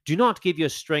 Do not give your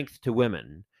strength to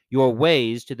women, your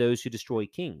ways to those who destroy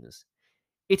kings.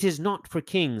 It is not for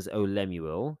kings, O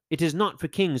Lemuel, it is not for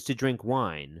kings to drink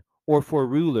wine, or for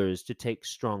rulers to take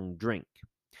strong drink,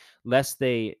 lest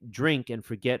they drink and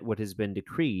forget what has been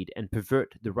decreed, and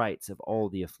pervert the rights of all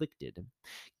the afflicted.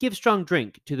 Give strong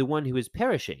drink to the one who is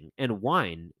perishing, and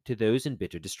wine to those in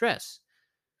bitter distress.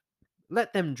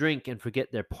 Let them drink and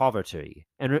forget their poverty,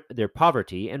 and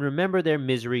remember their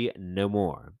misery no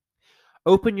more.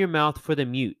 Open your mouth for the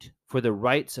mute, for the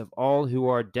rights of all who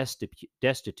are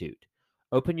destitute.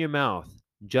 Open your mouth,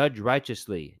 judge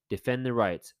righteously, defend the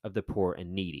rights of the poor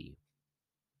and needy.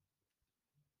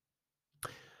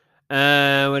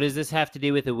 What does this have to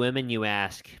do with the women, you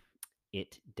ask?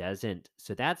 It doesn't.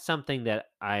 So that's something that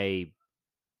I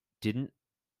didn't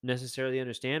necessarily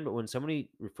understand, but when somebody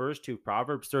refers to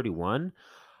Proverbs 31,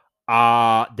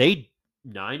 they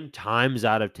 9 times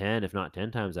out of 10, if not 10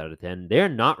 times out of 10, they're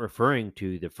not referring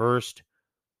to the first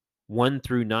 1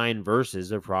 through 9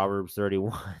 verses of Proverbs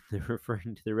 31. They're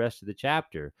referring to the rest of the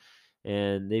chapter,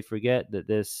 and they forget that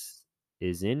this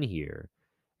is in here.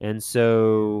 And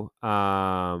so,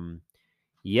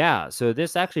 yeah, so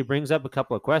this actually brings up a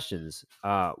couple of questions.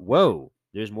 Whoa,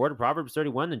 there's more to Proverbs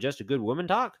 31 than just a good woman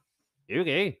talk?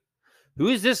 Okay. Who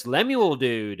is this Lemuel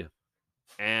dude?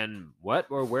 And what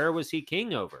or where was he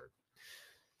king over?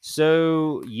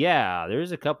 So, yeah,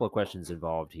 there's a couple of questions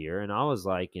involved here. And I was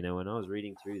like, when I was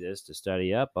reading through this to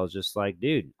study up, I was just like,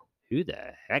 dude, who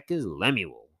the heck is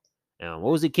Lemuel? And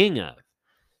what was he king of?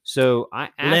 So I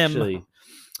actually...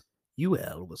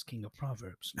 Lemuel was king of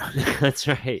Proverbs. That's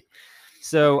right.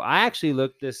 So I actually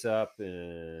looked this up.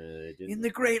 In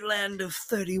the great land of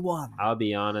 31. I'll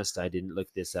be honest, I didn't look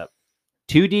this up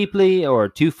too deeply or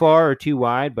too far or too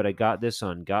wide, but I got this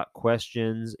on Got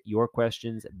Questions, Your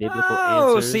Questions, Biblical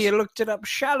Answers. Oh, so you looked it up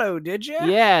shallow, did you?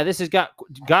 Yeah, this is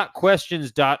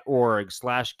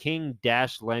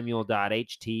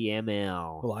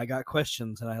gotquestions.org/king-lemuel.html. Well, I got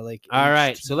questions, and I like All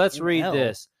right, so let's read HTML.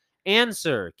 this.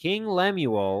 Answer: King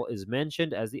Lemuel is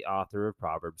mentioned as the author of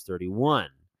Proverbs 31,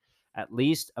 at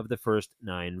least of the first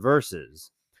 9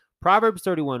 verses. Proverbs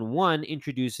 31:1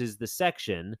 introduces the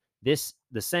section,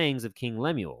 the sayings of King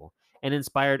Lemuel, an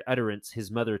inspired utterance his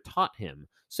mother taught him.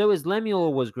 So as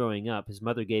Lemuel was growing up, his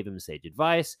mother gave him sage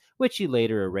advice, which he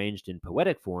later arranged in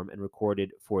poetic form and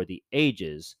recorded for the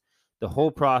ages. The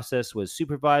whole process was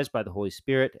supervised by the Holy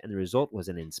Spirit, and the result was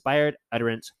an inspired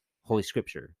utterance, Holy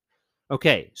Scripture.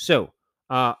 Okay, so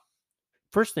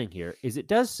first thing here is it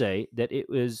does say that it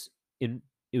was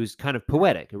kind of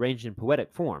poetic, arranged in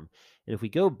poetic form. And if we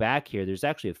go back here, there's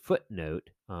actually a footnote.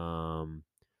 Do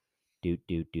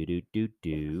do do do do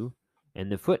do, and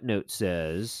the footnote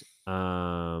says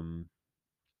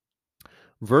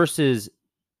verses.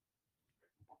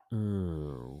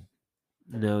 Oh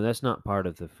no, that's not part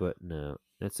of the footnote.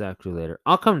 That's actually later.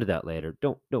 I'll come to that later.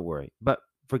 Don't worry. But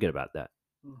forget about that.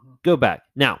 Go back.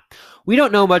 Now, we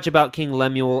don't know much about King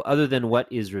Lemuel other than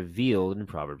what is revealed in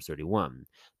Proverbs 31.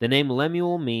 The name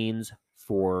Lemuel means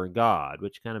for God,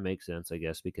 which kind of makes sense, I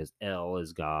guess, because El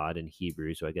is God in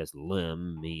Hebrew, so I guess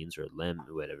Lem means, or Lem,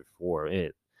 whatever, for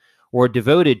it, or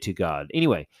devoted to God.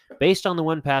 Anyway, based on the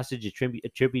one passage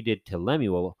attributed to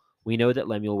Lemuel, we know that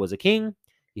Lemuel was a king,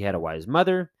 he had a wise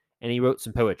mother, and he wrote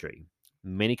some poetry.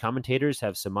 Many commentators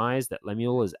have surmised that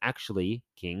Lemuel is actually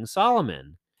King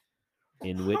Solomon,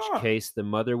 in which case the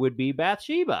mother would be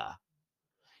Bathsheba.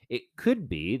 It could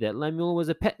be that Lemuel was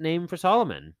a pet name for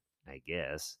Solomon, I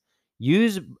guess,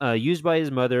 used by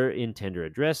his mother in tender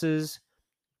addresses,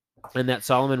 and that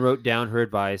Solomon wrote down her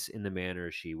advice in the manner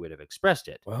she would have expressed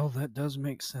it. Well, that does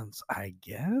make sense, I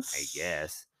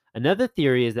guess. Another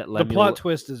theory is that The Lemuel. plot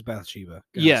twist is Bathsheba.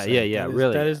 Yeah,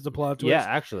 Really. That yeah. is the plot twist. Yeah,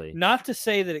 actually. Not to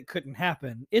say that it couldn't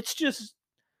happen. It's just,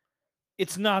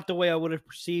 it's not the way I would have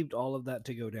perceived all of that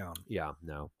to go down. Yeah,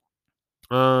 no.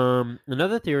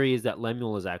 Another theory is that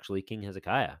Lemuel is actually King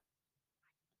Hezekiah.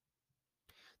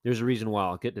 There's a reason why.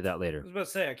 I'll get to that later. I was about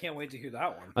to say, I can't wait to hear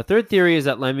that one. A third theory is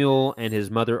that Lemuel and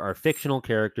his mother are fictional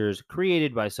characters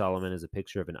created by Solomon as a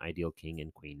picture of an ideal king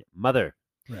and queen mother.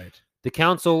 Right. The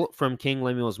counsel from King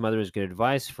Lemuel's mother is good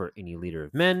advice for any leader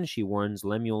of men. She warns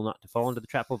Lemuel not to fall into the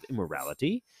trap of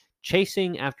immorality.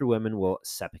 Chasing after women will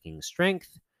sap a king's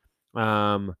strength.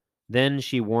 Then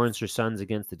she warns her sons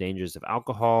against the dangers of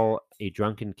alcohol. A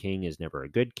drunken king is never a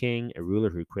good king. A ruler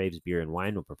who craves beer and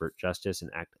wine will pervert justice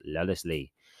and act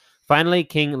lawlessly. Finally,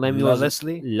 King Lemuel's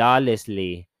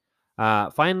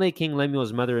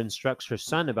mother instructs her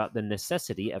son about the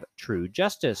necessity of true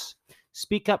justice.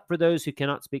 Speak up for those who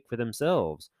cannot speak for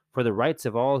themselves, for the rights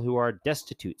of all who are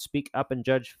destitute. Speak up and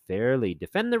judge fairly.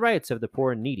 Defend the rights of the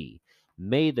poor and needy.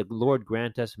 May the Lord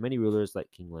grant us many rulers like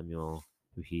King Lemuel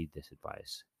who heed this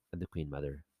advice of the Queen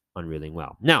Mother on ruling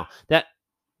well. Now, that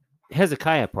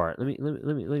Hezekiah part, let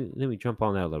me jump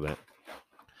on that a little bit.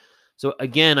 So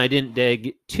again, I didn't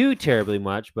dig too terribly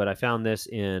much, but I found this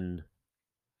in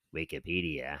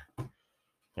Wikipedia.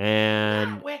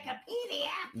 And Wikipedia.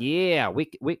 Yeah,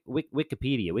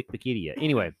 Wikipedia.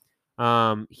 Anyway,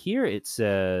 here it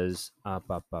says it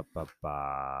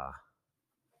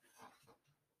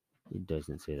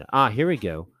doesn't say that. Here we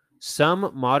go.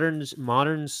 Some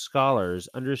modern scholars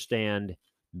understand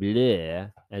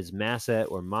bleh as massa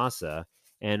or masa,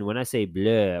 and when I say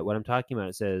bleh, what I'm talking about,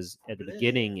 it says at the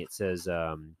beginning, it says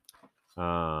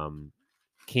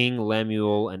King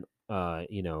Lemuel and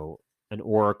an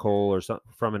oracle or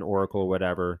something from an oracle or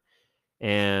whatever.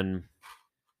 And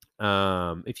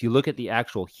if you look at the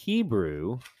actual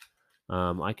Hebrew,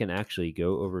 I can actually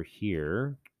go over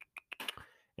here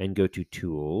and go to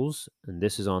tools, and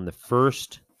this is on the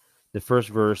first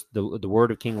verse, the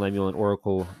word of King Lemuel, an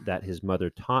oracle that his mother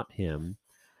taught him.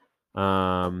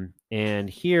 And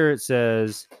here it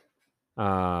says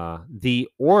the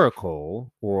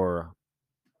oracle, or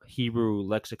Hebrew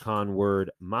lexicon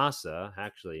word masa.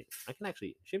 Actually,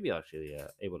 should be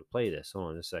able to play this.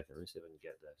 Hold on a second. Let me see if I can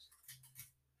get this.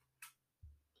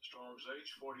 Strong's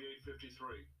H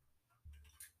 4853.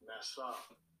 Massa.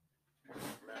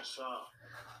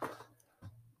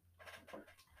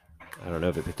 I don't know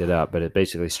if it picked it up, but it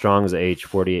basically Strong's H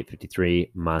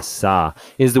 4853 masa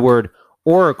is the word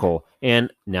oracle.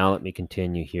 And now let me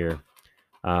continue here.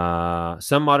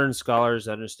 Some modern scholars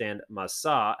understand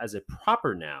masa as a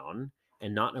proper noun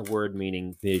and not a word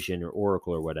meaning vision or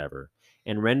oracle or whatever,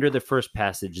 and render the first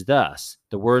passage thus: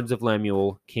 the words of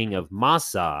Lemuel, king of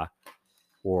Massa,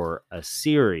 or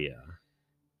Assyria.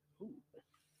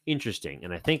 Interesting.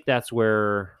 And I think that's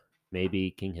where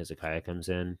maybe King Hezekiah comes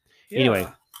in. Yeah. Anyway,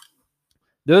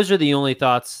 those are the only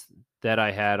thoughts that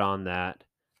I had on that.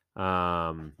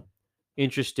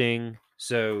 Interesting.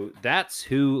 So that's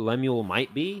who Lemuel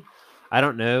might be. I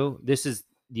don't know. This is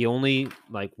the only,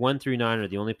 like, 1 through 9 are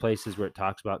the only places where it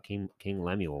talks about King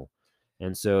Lemuel.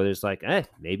 And so there's like,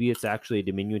 maybe it's actually a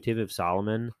diminutive of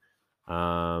Solomon.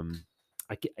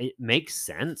 It makes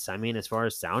sense. I mean, as far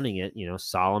as sounding it,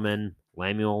 Solomon,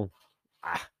 Lemuel,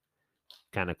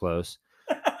 kind of close.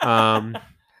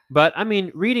 But I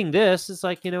mean, reading this, it's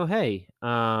like, hey,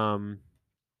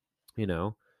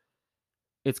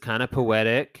 it's kind of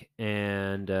poetic,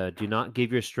 and do not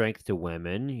give your strength to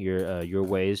women, your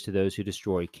ways to those who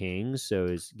destroy kings. So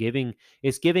it's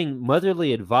giving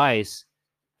motherly advice,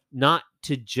 not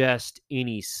to just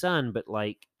any son, but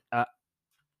like a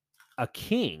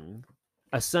king,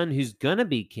 a son who's gonna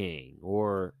be king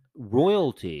or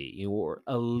royalty or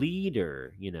a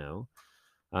leader.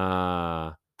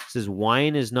 Says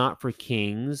wine is not for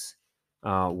kings.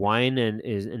 Wine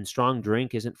and strong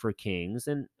drink isn't for kings.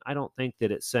 And I don't think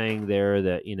that it's saying there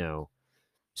that,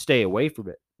 stay away from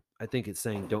it. I think it's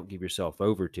saying don't give yourself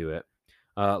over to it.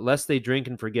 Lest they drink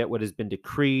and forget what has been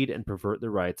decreed and pervert the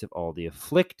rights of all the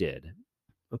afflicted.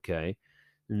 Okay.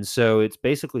 And so it's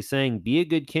basically saying be a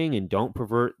good king and don't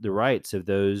pervert the rights of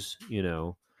those,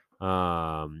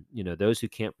 those who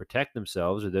can't protect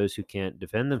themselves or those who can't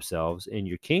defend themselves in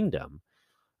your kingdom.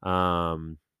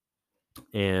 And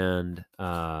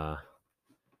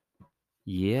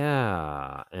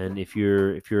yeah, and if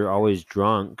you're always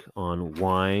drunk on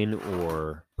wine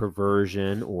or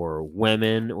perversion or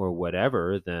women or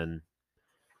whatever, then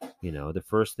the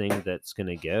first thing that's going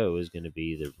to go is going to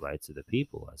be the rights of the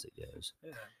people as it goes.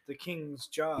 Yeah, the king's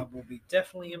job will be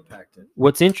definitely impacted.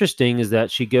 What's interesting is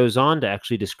that she goes on to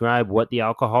actually describe what the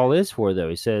alcohol is for, though.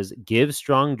 He says, give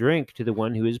strong drink to the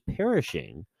one who is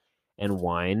perishing and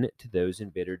wine to those in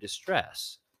bitter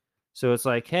distress. So it's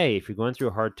like, hey, if you're going through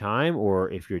a hard time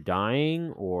or if you're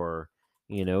dying or,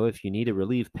 if you need to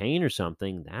relieve pain or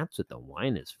something, that's what the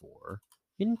wine is for.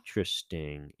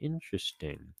 Interesting.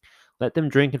 Let them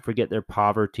drink and forget their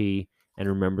poverty and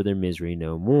remember their misery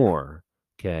no more.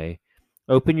 Okay.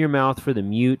 Open your mouth for the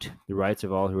mute, the rights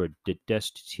of all who are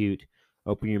destitute.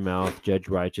 Open your mouth, judge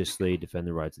righteously, defend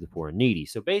the rights of the poor and needy.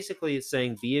 So basically, it's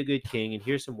saying be a good king, and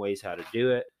here's some ways how to do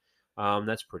it.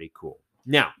 That's pretty cool.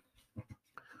 Now,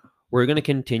 we're going to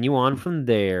continue on from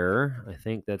there. I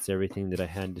think that's everything that I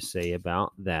had to say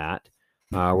about that.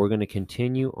 We're going to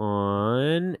continue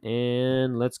on,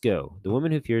 and let's go. The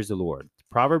woman who fears the Lord.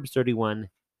 Proverbs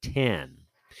 31:10.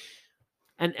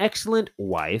 An excellent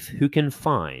wife who can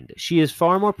find. She is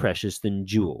far more precious than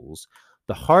jewels.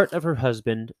 The heart of her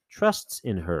husband trusts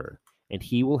in her, and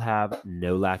he will have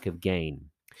no lack of gain.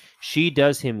 She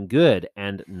does him good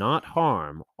and not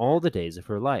harm all the days of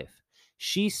her life.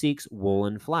 She seeks wool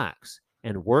and flax,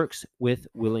 and works with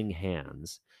willing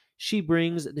hands. She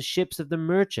brings the ships of the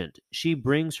merchant. She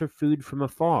brings her food from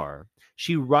afar.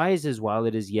 She rises while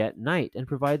it is yet night, and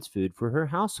provides food for her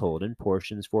household and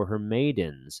portions for her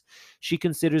maidens. She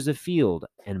considers a field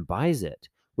and buys it.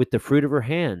 With the fruit of her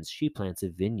hands, she plants a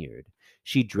vineyard.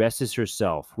 She dresses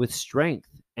herself with strength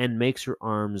and makes her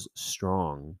arms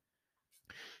strong.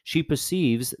 She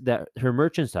perceives that her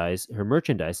merchandise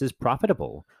is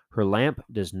profitable. Her lamp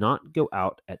does not go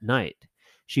out at night.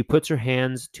 She puts her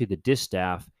hands to the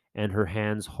distaff, and her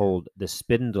hands hold the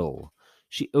spindle.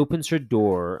 She opens her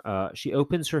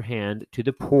hand to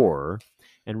the poor,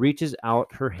 and reaches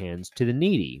out her hands to the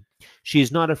needy. She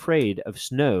is not afraid of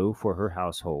snow for her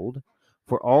household,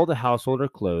 for all the household are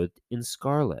clothed in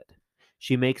scarlet.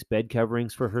 She makes bed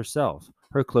coverings for herself.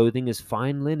 Her clothing is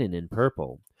fine linen and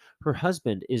purple. Her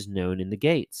husband is known in the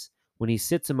gates, when he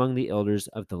sits among the elders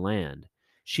of the land.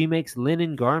 She makes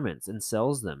linen garments and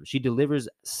sells them. She delivers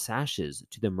sashes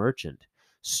to the merchant.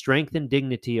 Strength and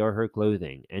dignity are her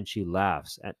clothing, and she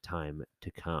laughs at time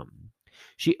to come.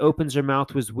 She opens her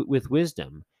mouth with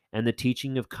wisdom, and the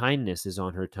teaching of kindness is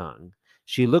on her tongue.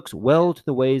 She looks well to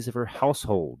the ways of her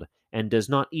household, and does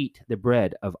not eat the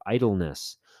bread of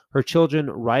idleness. Her children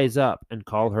rise up and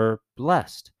call her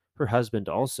blessed, her husband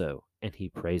also, and he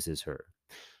praises her.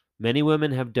 Many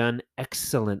women have done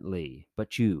excellently,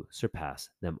 but you surpass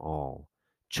them all.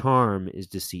 Charm is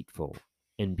deceitful,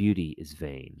 and beauty is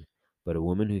vain, but a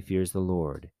woman who fears the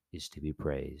Lord is to be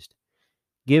praised.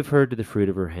 Give her to the fruit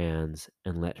of her hands,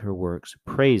 and let her works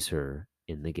praise her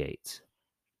in the gates.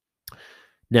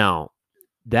 Now,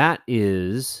 that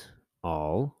is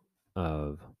all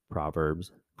of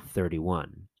Proverbs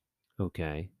 31.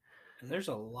 Okay. And there's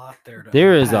a lot there to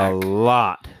There is a unpack.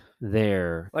 lot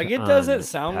there. Like, to it doesn't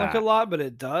sound like a unpack. lot, but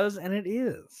it does, and it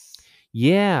is.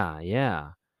 Yeah.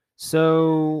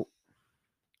 So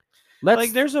let's.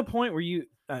 Like, there's a point where you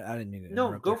I didn't mean to No,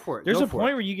 interrupt go there. for it. There's go a for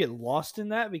point it. where you get lost in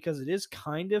that because it is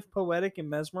kind of poetic and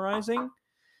mesmerizing.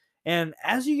 And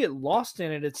as you get lost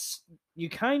in it, you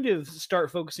kind of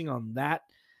start focusing on that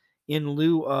in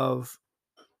lieu of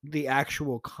the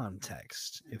actual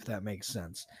context, if that makes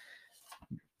sense.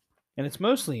 And it's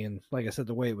mostly in, like I said,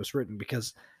 the way it was written,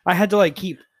 because I had to like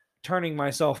keep turning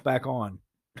myself back on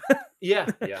Yeah.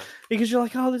 because you're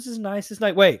like, oh, this is nice. It's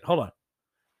nice. Wait, hold on.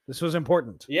 This was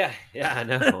important. Yeah, I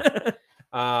know.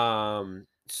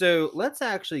 So let's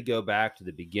actually go back to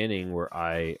the beginning where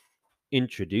I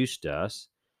introduced us.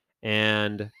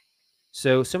 And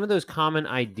so some of those common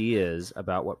ideas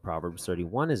about what Proverbs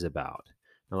 31 is about.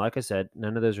 Now, like I said,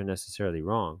 none of those are necessarily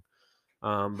wrong.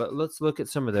 But let's look at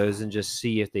some of those and just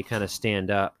see if they kind of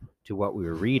stand up to what we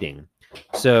were reading.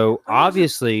 So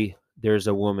obviously, there's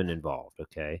a woman involved,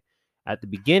 okay? At the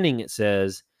beginning, it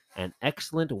says, an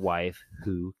excellent wife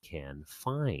who can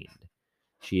find.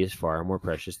 She is far more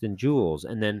precious than jewels.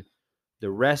 And then the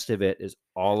rest of it is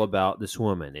all about this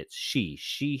woman. It's she.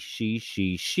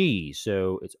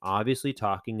 So it's obviously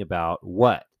talking about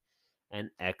what? An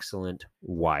excellent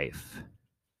wife.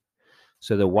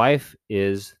 So the wife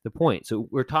is the point. So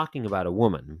we're talking about a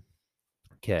woman.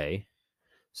 Okay.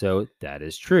 So that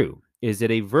is true. Is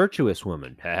it a virtuous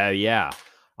woman? Yeah.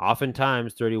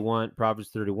 Oftentimes, Proverbs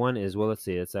 31 is, well, let's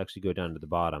see. Let's actually go down to the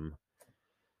bottom.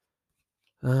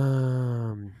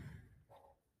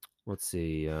 Let's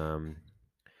see.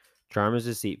 Charm is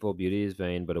deceitful, beauty is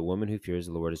vain, but a woman who fears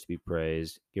the Lord is to be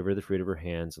praised. Give her the fruit of her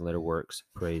hands, and let her works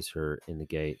praise her in the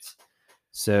gates.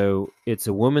 So it's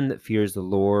a woman that fears the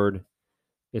Lord.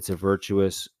 It's a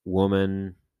virtuous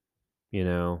woman, you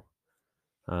know.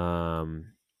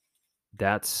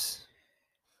 That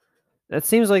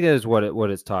seems like that is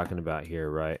what it's talking about here,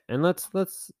 right? And let's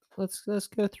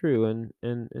go through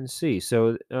and see.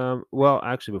 So, well,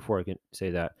 actually, before I can say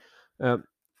that, um,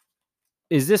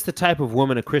 is this the type of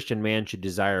woman a Christian man should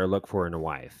desire or look for in a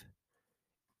wife?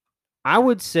 I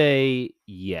would say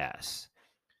yes.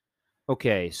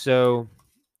 Okay, so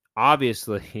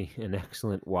obviously, an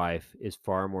excellent wife is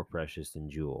far more precious than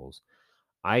jewels.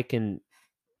 I can,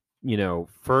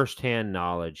 firsthand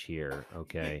knowledge here.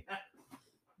 Okay.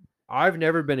 I've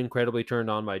never been incredibly turned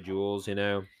on by jewels,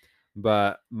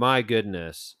 but my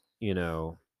goodness,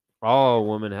 all a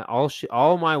woman,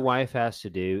 all my wife has to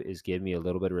do is give me a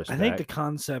little bit of I think the respect.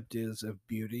 concept is of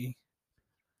beauty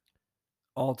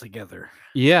altogether.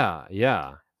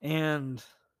 Yeah. And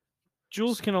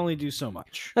jewels can only do so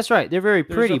much. That's right. They're very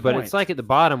There's pretty, a but it's point. like at the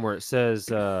bottom where it says,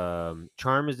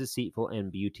 "Charm is deceitful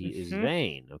and beauty is Mhm.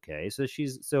 vain." Okay,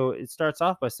 so it starts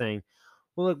off by saying,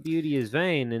 "Well, look, beauty is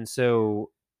vain," and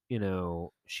so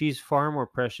she's far more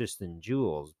precious than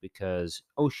jewels because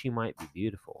she might be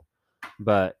beautiful,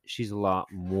 but she's a lot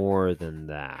more than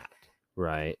that,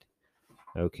 right?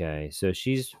 Okay, so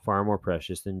she's far more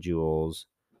precious than jewels.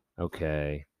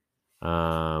 Okay,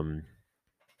 um,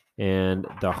 and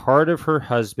the heart of her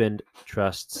husband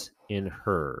trusts in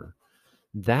her.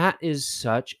 That is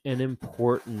such an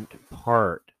important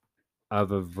part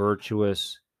of a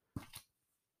virtuous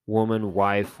woman,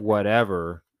 wife,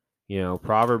 whatever.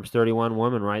 Proverbs 31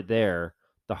 woman right there.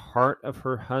 The heart of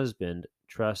her husband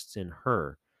trusts in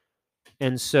her.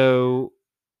 And so,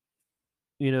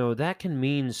 that can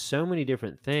mean so many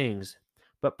different things.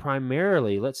 But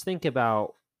primarily, let's think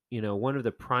about, one of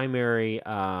the primary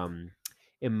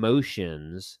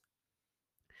emotions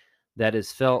that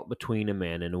is felt between a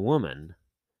man and a woman: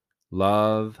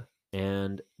 love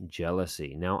and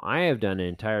jealousy. Now, I have done an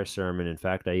entire sermon. In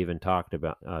fact, I even did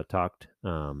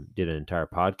an entire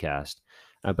podcast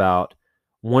about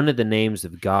one of the names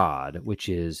of God, which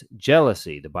is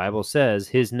jealousy. The Bible says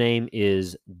his name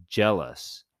is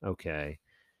jealous. Okay.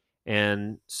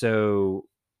 And so,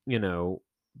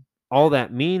 all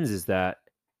that means is that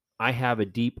I have a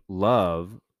deep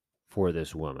love for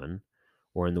this woman,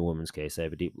 or in the woman's case, I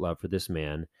have a deep love for this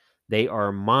man. They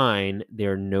are mine.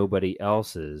 They're nobody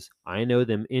else's. I know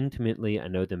them intimately. I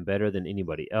know them better than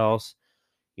anybody else.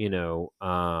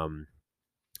 I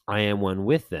am one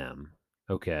with them.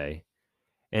 Okay.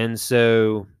 And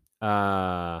so,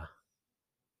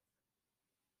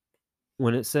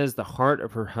 when it says the heart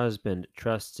of her husband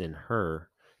trusts in her,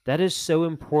 that is so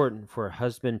important for a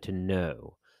husband to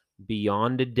know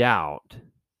beyond a doubt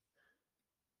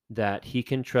that he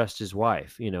can trust his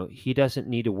wife. He doesn't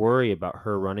need to worry about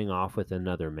her running off with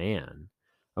another man.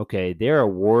 Okay, there are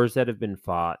wars that have been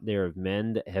fought. There are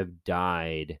men that have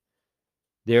died.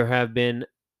 There have been,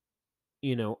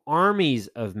 armies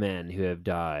of men who have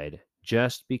died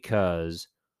just because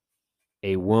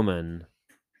a woman,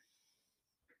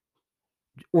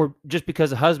 or just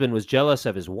because a husband was jealous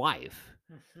of his wife.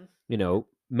 Mhm.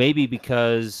 maybe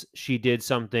because she did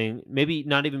something, maybe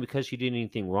not even because she did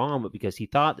anything wrong, but because he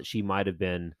thought that she might have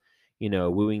been,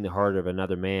 wooing the heart of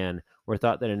another man, or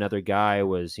thought that another guy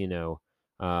was,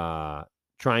 uh,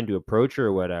 trying to approach her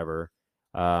or whatever,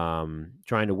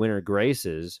 trying to win her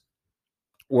graces,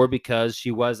 or because she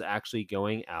was actually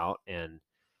going out and,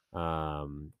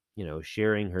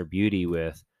 sharing her beauty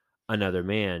with another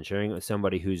man, sharing it with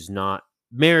somebody who's not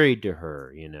married to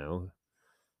her,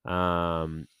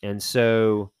 and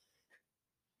so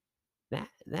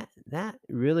that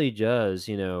really does,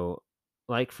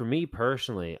 like for me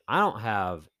personally, I don't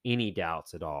have any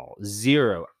doubts at all.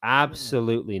 Zero, Mm-mm.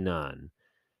 absolutely none,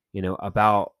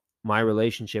 about my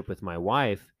relationship with my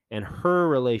wife and her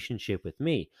relationship with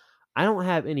me. I don't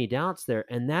have any doubts there.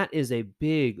 And that is a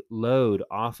big load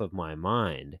off of my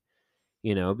mind,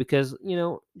 because,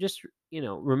 just,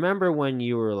 remember when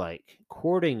you were like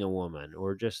courting a woman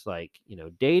or just like,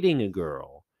 dating a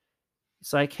girl.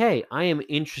 It's like, hey, I am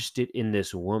interested in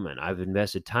this woman. I've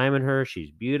invested time in her. She's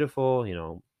beautiful,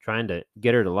 trying to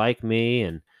get her to like me,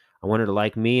 and I want her to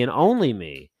like me and only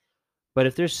me. But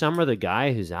if there's some other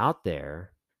guy who's out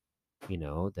there,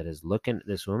 that is looking at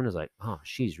this woman is like, oh,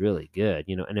 she's really good,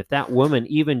 and if that woman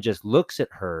even just looks at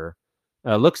her,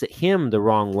 looks at him the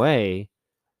wrong way,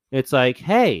 it's like,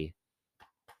 hey,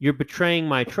 you're betraying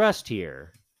my trust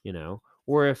here,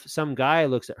 or if some guy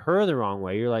looks at her the wrong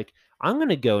way, you're like, I'm going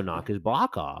to go knock his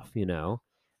block off,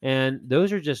 and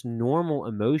those are just normal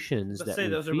emotions Let's that say we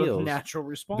those are both feel, natural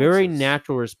very responses.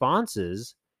 natural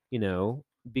responses,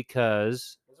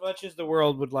 because As much as the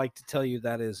world would like to tell you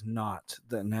that is not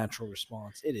the natural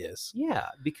response, it is. yeah,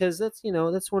 because that's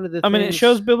one of the I mean, it things.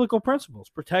 shows biblical principles,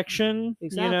 protection.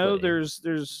 Exactly.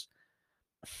 There's.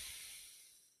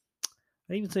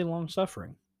 I even say long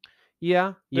suffering.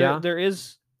 Yeah, There, yeah.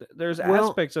 there's Well,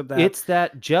 aspects of that. it's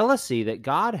that jealousy that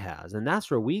God has, and that's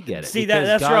where we get it. See because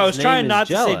that's where I was God's trying name is not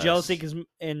to say jealousy, jealous. because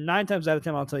and 9 times out of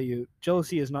 10 I'll tell you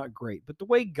jealousy is not great, but the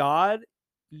way God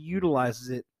utilizes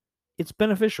it, it's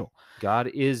beneficial. God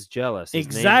is jealous. His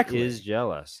Exactly. name is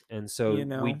jealous. And so You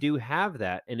we know, do have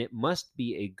that, and it must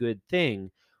be a good thing.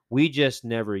 We just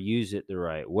never use it the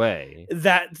right way.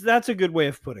 that's a good way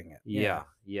of putting it. Yeah,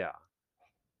 yeah.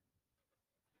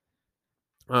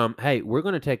 Hey, we're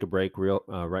going to take a break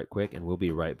right quick, and we'll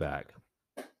be right back.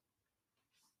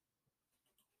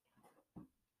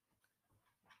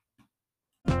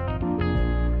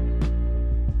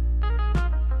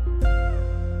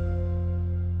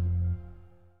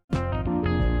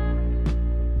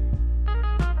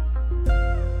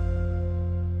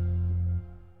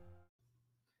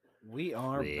 We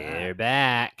are We're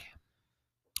back. back.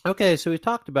 Okay, so we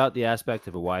talked about the aspect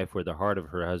of a wife where the heart of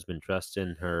her husband trusts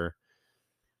in her,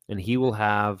 and he will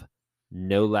have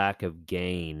no lack of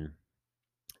gain.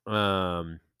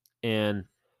 And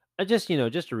I just,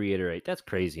 just to reiterate, that's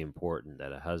crazy important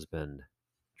that a husband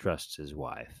trusts his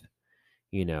wife,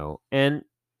 and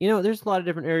there's a lot of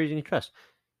different areas you can trust.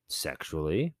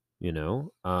 Sexually, you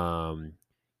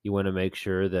want to make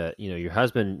sure that, your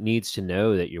husband needs to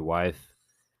know that your wife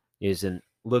isn't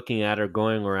looking at or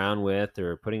going around with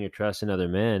or putting her trust in other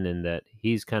men, and that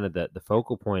he's kind of the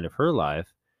focal point of her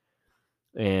life.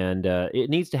 And it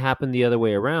needs to happen the other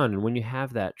way around. And when you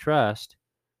have that trust,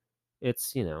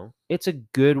 it's, it's a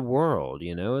good world,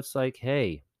 it's like,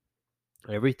 hey,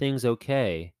 everything's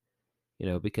okay,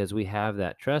 because we have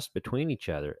that trust between each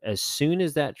other. As soon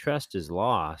as that trust is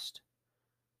lost,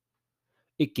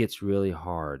 it gets really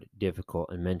hard, difficult,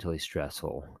 and mentally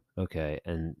stressful. Okay.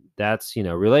 And that's,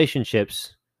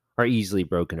 relationships are easily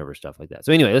broken over stuff like that.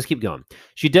 So, anyway, let's keep going.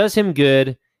 She does him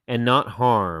good and not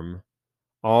harm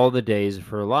all the days of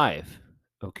her life.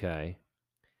 Okay.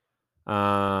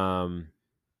 Well,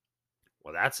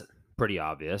 that's pretty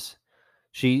obvious.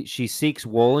 She seeks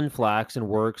wool and flax and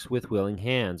works with willing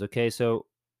hands. Okay. So,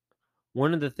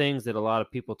 one of the things that a lot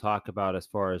of people talk about as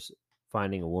far as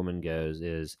finding a woman goes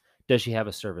is, does she have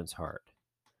a servant's heart?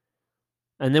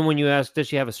 And then when you ask, does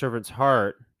she have a servant's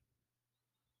heart?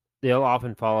 They'll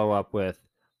often follow up with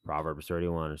Proverbs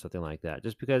 31 or something like that,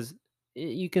 just because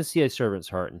you can see a servant's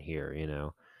heart in here,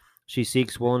 She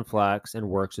seeks wool and flax and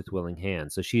works with willing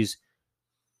hands. So she's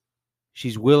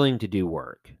willing to do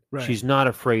work. Right. She's not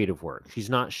afraid of work. She's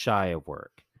not shy of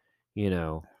work,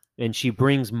 and she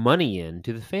brings money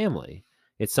into the family.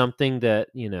 It's something that,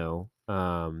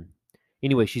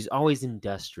 anyway, she's always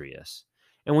industrious.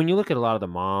 And when you look at a lot of the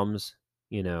moms,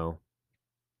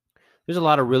 there's a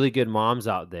lot of really good moms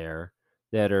out there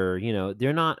that are,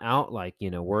 they're not out like,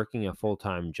 working a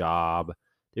full-time job.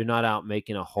 They're not out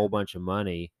making a whole bunch of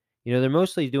money. They're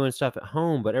mostly doing stuff at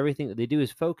home, but everything that they do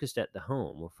is focused at the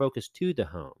home or focused to the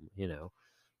home,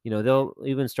 they'll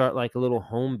even start like a little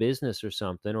home business or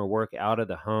something, or work out of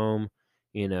the home,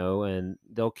 and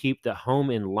they'll keep the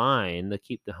home in line, they'll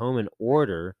keep the home in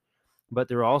order, but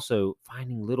they're also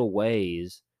finding little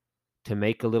ways to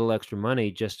make a little extra money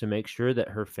just to make sure that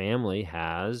her family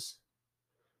has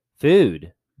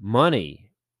food,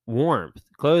 money, warmth,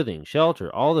 clothing,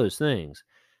 shelter, all those things.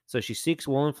 So she seeks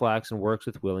wool and flax and works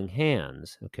with willing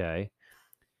hands. Okay.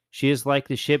 She is like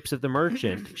the ships of the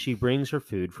merchant. She brings her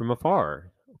food from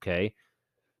afar. Okay.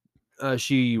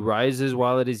 She rises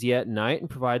while it is yet night and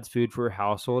provides food for her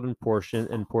household and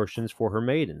portions for her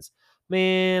maidens.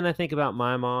 Man, I think about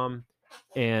my mom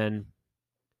and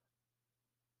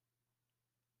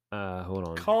hold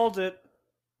on. Called it.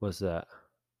 What's that?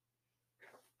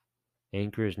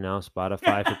 Anchor is now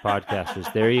Spotify for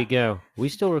podcasters. There you go. We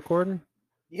still recording?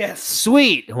 Yes.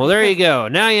 Sweet. Well, there you go.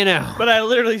 Now you know. But I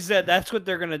literally said that's what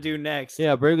they're gonna do next.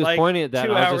 Yeah, Brig was like pointing at that.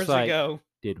 2 I was hours just like, ago.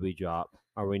 did we drop?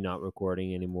 Are we not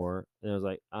recording anymore? And I was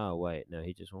like, oh, wait. No,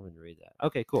 he just wanted me to read that.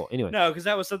 Okay, cool. Anyway. No, because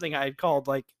that was something I had called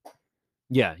like.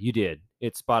 Yeah, you did.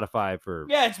 It's Spotify for.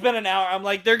 Yeah, it's been an hour. I'm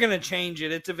like, they're gonna change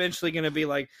it. It's eventually gonna be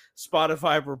like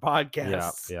Spotify for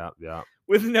podcasts. Yeah.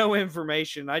 With no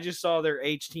information. I just saw their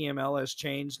HTML has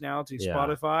changed now to Yeah.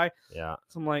 Spotify. Yeah.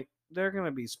 So I'm like, they're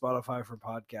gonna be Spotify for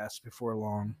podcasts before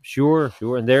long. Sure.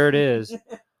 And there it is.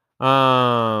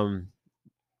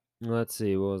 Let's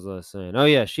see. What was I saying? Oh,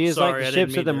 yeah. She is like Sorry, the I didn't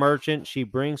ships of the mean to- merchant. She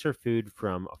brings her food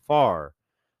from afar.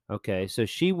 Okay. So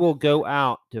she will go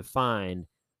out to find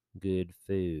good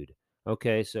food.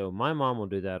 Okay. So my mom will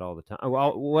do that all the time.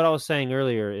 Well, what I was saying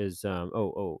earlier is,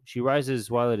 she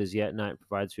rises while it is yet night,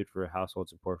 provides food for her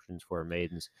households and portions for her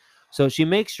maidens. So she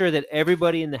makes sure that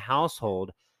everybody in the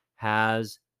household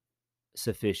has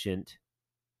sufficient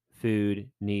food,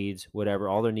 needs, whatever,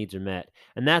 all their needs are met.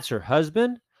 And that's her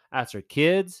husband, that's her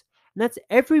kids, and that's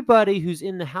everybody who's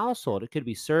in the household. It could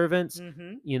be servants,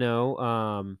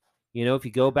 Mm-hmm. If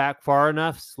you go back far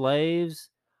enough, slaves,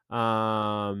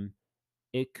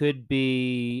 it could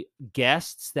be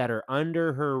guests that are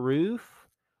under her roof,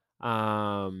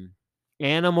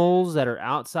 animals that are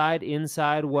outside,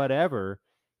 inside, whatever,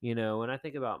 and I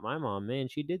think about my mom, man,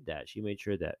 she did that. She made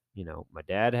sure that, my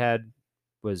dad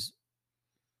was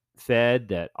fed,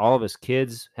 that all of us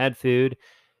kids had food.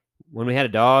 When we had a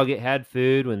dog, it had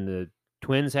food. When the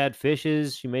twins had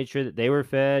fishes, she made sure that they were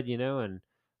fed, and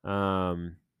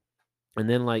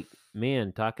then like,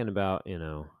 man, talking about,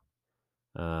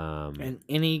 And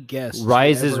any guests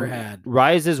rises you ever had.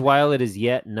 rises while it is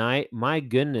yet night. My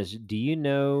goodness, do you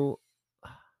know?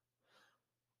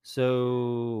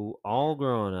 So all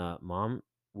growing up, mom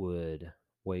would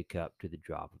wake up to the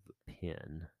drop of a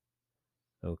pin.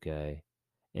 Okay.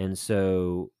 And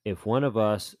so if one of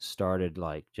us started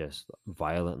like just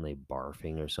violently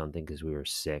barfing or something because we were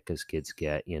sick as kids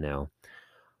get,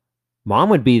 mom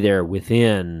would be there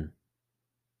within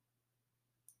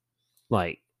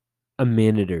like a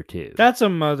minute or two. That's a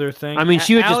mother thing. I mean,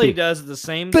 she would just Allie be, does the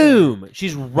same boom. thing.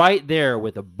 She's right there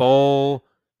with a bowl,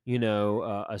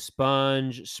 a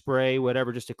sponge, spray,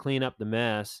 whatever, just to clean up the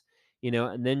mess.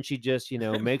 And then she just,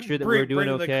 make sure that we're doing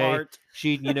Bring the okay. cart.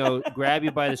 She'd, grab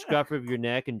you by the scruff of your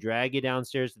neck and drag you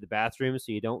downstairs to the bathroom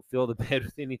so you don't fill the bed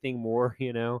with anything more,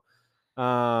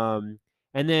 And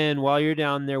then while you're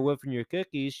down there whipping your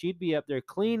cookies, she'd be up there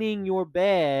cleaning your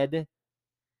bed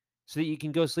so that you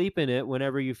can go sleep in it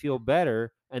whenever you feel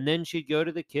better. And then she'd go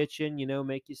to the kitchen,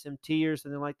 make you some tea or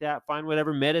something like that, find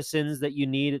whatever medicines that you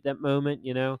need at that moment,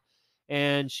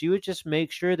 and she would just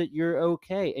make sure that you're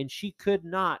okay. And she could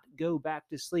not go back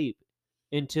to sleep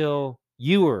until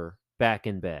you were back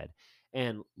in bed.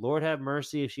 And Lord have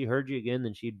mercy, if she heard you again,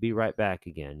 then she'd be right back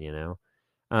again,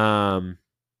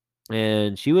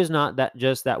 And she was not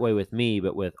just that way with me,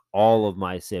 but with all of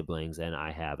my siblings. And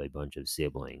I have a bunch of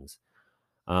siblings.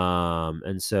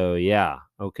 And so, yeah.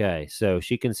 Okay. So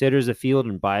she considers a field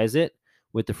and buys it.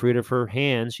 With the fruit of her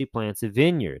hands, she plants a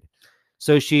vineyard.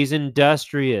 So she's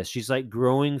industrious. She's like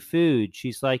growing food.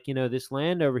 She's like, this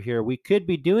land over here, we could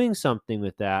be doing something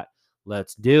with that.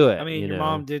 Let's do it. I mean, your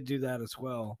mom did do that as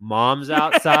well. Mom's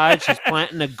outside. She's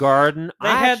planting a garden. They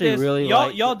I had actually this, really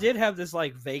y'all did have this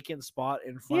like vacant spot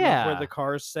in front of where Yeah. the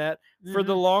car's set for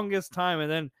the longest time.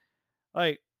 And then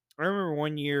like I remember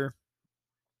one year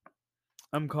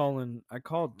I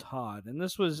called Todd, and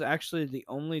this was actually the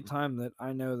only time that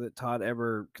I know that Todd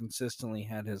ever consistently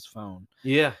had his phone.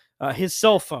 Yeah. His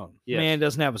cell phone. Yes. Man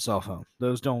doesn't have a cell phone.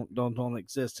 Those don't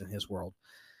exist in his world.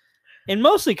 And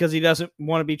mostly because he doesn't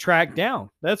want to be tracked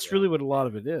down. That's really what a lot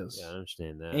of it is. Yeah, I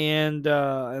understand that.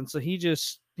 And so he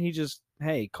just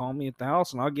hey, call me at the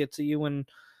house and I'll get to you when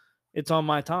it's on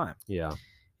my time. Yeah.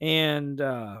 And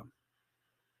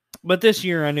But this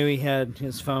year, I knew he had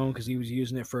his phone because he was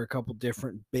using it for a couple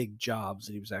different big jobs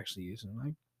that he was actually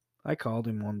using. I called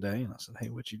him one day and I said, "Hey,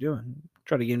 what you doing?"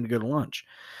 Try to get him to go to lunch,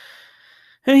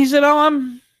 and he said,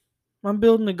 "Oh, I'm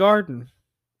building a garden."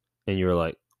 And you were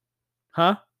like,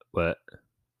 Huh? what?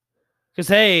 Because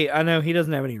hey, I know he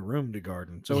doesn't have any room to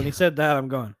garden. So when he said that, I'm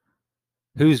going,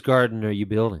 Whose garden are you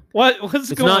building? What's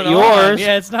It's going not on? yours.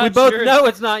 Yeah, it's not We both yours. know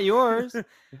it's not yours.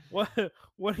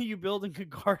 what are you building a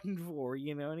garden for?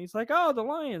 And he's like, "Oh, the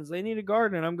Lions, they need a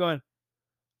garden." And I'm going,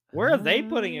 where are they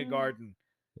putting a garden?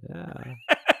 Yeah.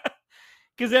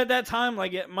 Because at that time,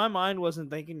 my mind wasn't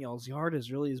thinking y'all's yard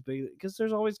is really as big because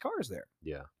there's always cars there.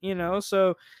 Yeah.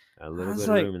 So A I little was bit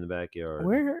of like, room in the backyard.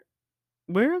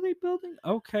 where are they building?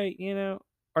 Okay,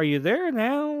 are you there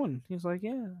now? And he's like,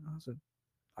 yeah. I said,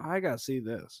 I gotta see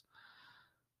this.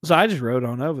 So I just rode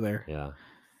on over there. Yeah.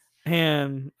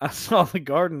 And I saw the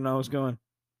garden and I was going,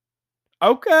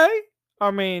 okay. I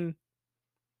mean,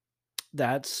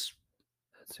 that's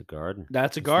a garden.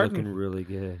 That's a It's garden. looking really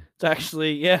good. It's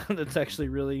actually, that's actually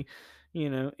really,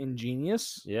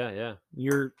 ingenious. Yeah.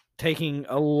 You're taking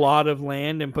a lot of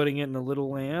land and putting it in a little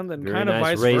land and Very kind of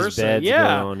nice vice raised versa. beds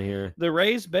Yeah. going on here. The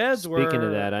raised beds were. Speaking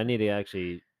of that, I need to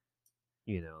actually,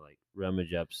 like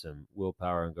rummage up some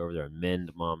willpower and go over there and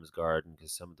mend Mom's garden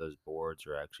because some of those boards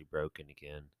are actually broken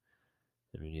again.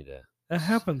 And we need to. That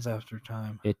happens after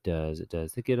time. It does.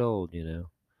 They get old,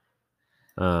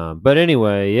 But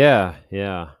anyway,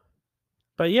 yeah.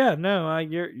 But yeah, no,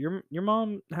 your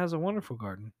mom has a wonderful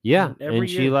garden. Yeah, every and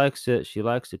she year. likes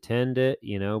to tend it,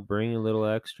 bring a little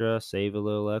extra, save a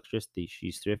little extra.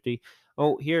 She's thrifty.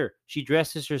 Oh, here, she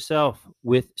dresses herself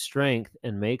with strength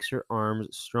and makes her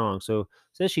arms strong. So it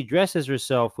says she dresses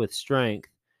herself with strength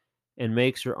and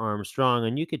makes her arms strong.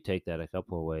 And you could take that a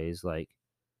couple of ways. Like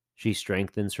she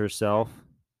strengthens herself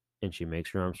and she makes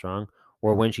her arms strong.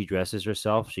 Or when she dresses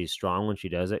herself, she's strong when she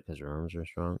does it because her arms are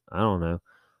strong. I don't know.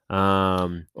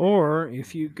 Or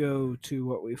if you go to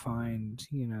what we find,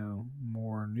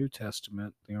 more New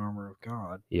Testament, the armor of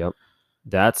God. Yep.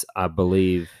 That's, I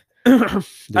believe, I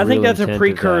think that's a intent of that.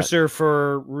 precursor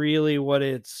for really what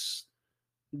it's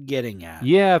getting at.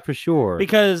 Yeah, for sure.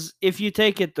 Because if you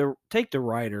take the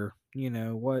writer,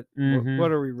 what Mhm.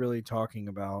 are we really talking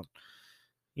about?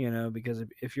 Because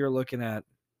if you're looking at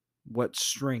what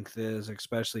strength is,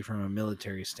 especially from a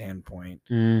military standpoint,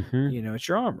 Mhm. it's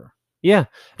your armor. Yeah.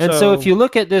 And so if you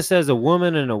look at this as a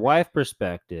woman and a wife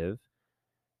perspective,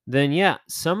 then yeah,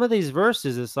 some of these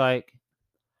verses, it's like,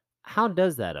 how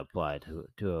does that apply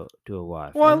to a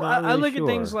wife? I'm Well, not I really look at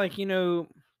things sure. like,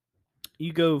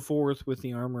 you go forth with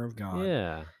the armor of God.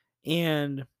 Yeah.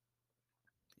 And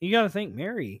you got to think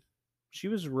Mary, she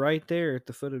was right there at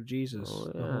the foot of Jesus Oh,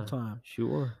 the whole yeah. time.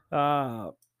 Sure.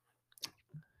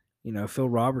 Phil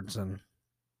Robertson,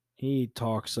 he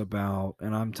talks about,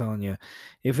 and I'm telling you,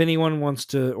 if anyone wants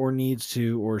to or needs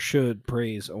to or should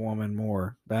praise a woman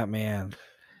more, that man.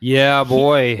 Yeah,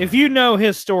 boy. If you know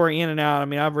his story in and out, I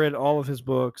mean, I've read all of his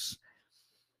books.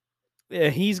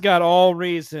 He's got all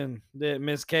reason that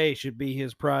Miss K should be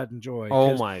his pride and joy.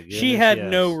 Oh my goodness. She had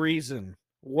no yes. reason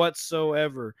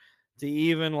whatsoever to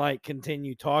even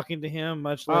continue talking to him,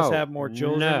 much less have more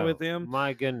children with him.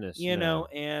 My goodness. And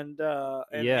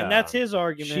yeah. that's his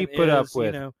argument. She put up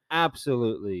with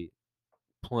absolutely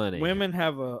plenty. Women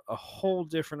have a whole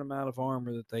different amount of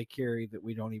armor that they carry that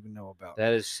we don't even know about.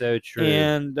 That is so true.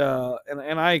 And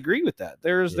I agree with that.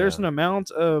 There's an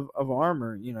amount of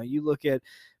armor. You look at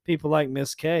people like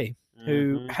Miss K,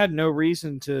 who had no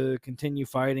reason to continue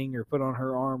fighting or put on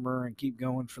her armor and keep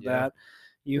going for that.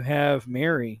 You have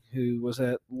Mary, who was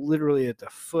literally at the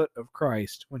foot of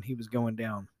Christ when he was going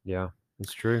down. Yeah,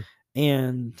 it's true.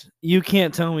 And you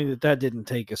can't tell me that didn't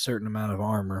take a certain amount of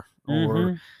armor,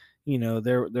 or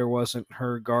there wasn't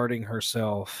her guarding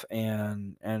herself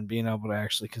and being able to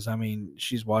actually, because I mean,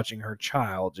 she's watching her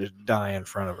child just die in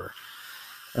front of her.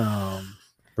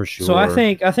 For sure. So I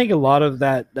think a lot of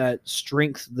that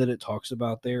strength that it talks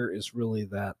about there is really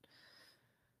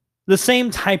the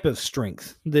same type of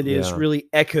strength that is really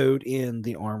echoed in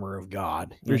the armor of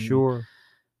God. For sure.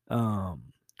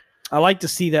 I like to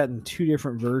see that in two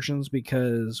different versions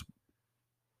because,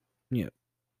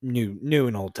 New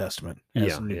and Old Testament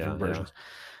has some different versions.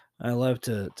 I love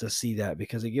to see that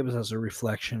because it gives us a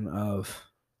reflection of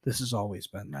this has always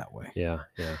been that way. Yeah.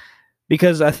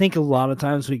 Because I think a lot of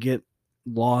times we get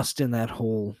lost in that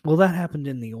whole, well, that happened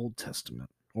in the Old Testament,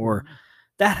 or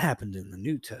that happened in the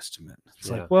New Testament. It's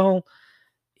like, well,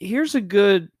 here's a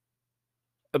good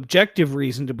objective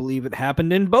reason to believe it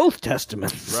happened in both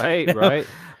testaments. Right, right.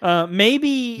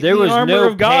 Maybe There the was armor no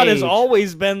of God has page.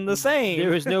 always been the same. There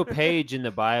was no page in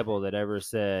the Bible that ever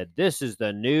said, "This is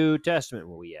the New Testament."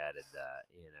 Well, we added that.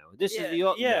 This is the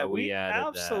Old. No, we added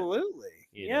absolutely.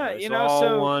 that. Yeah, It's all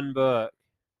so one book.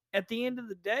 at the end of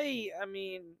the day, I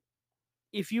mean,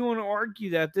 if you want to argue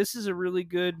that, this is a really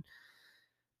good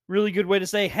way to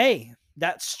say, hey,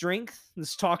 that strength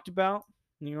that's talked about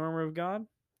in the armor of God,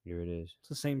 Here it is. it's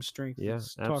the same strength Yeah,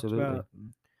 that's absolutely. talked about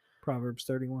in Proverbs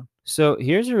 31. So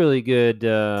here's a really good.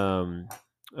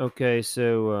 Okay,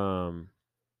 so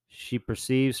she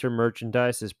perceives her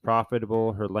merchandise as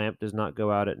profitable. Her lamp does not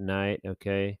go out at night.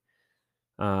 Okay.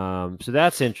 So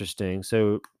that's interesting.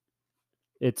 So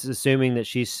it's assuming that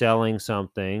she's selling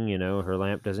something. Her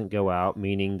lamp doesn't go out,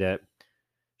 meaning that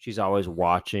she's always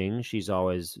watching. She's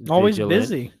always Always vigilant.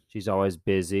 busy. She's always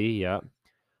busy. Yep.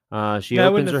 She I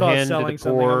opens wouldn't have her thought hand to the selling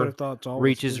something. I would poor, have thought it's always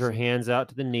reaches her busy. hands out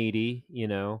to the needy.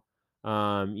 You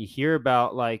hear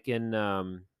about like in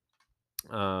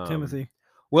Timothy.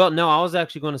 Well, no, I was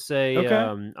actually going to say.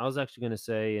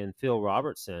 Okay. In Phil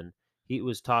Robertson, he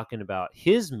was talking about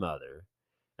his mother,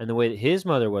 and the way that his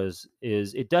mother was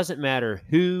is it doesn't matter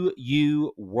who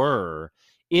you were.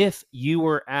 If you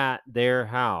were at their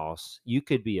house, you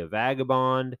could be a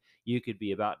vagabond, you could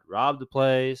be about to rob the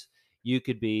place, you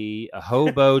could be a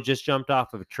hobo just jumped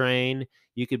off of a train,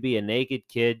 you could be a naked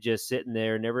kid just sitting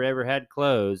there, never ever had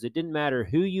clothes. It didn't matter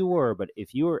who you were, but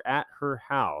if you were at her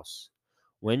house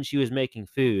when she was making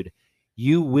food,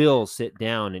 you will sit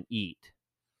down and eat.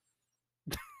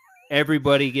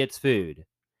 Everybody gets food,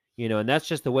 and that's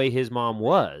just the way his mom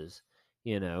was.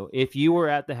 If you were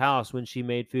at the house when she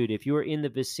made food, if you were in the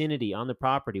vicinity on the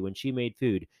property when she made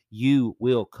food, you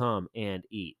will come and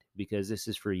eat because this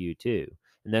is for you too.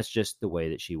 And that's just the way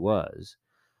that she was.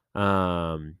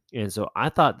 And so I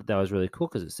thought that was really cool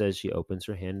because it says she opens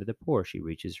her hand to the poor. She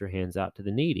reaches her hands out to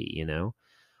the needy,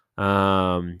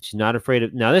 She's not afraid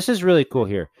of. Now, this is really cool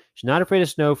here. She's not afraid of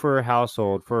snow for her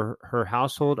household. For her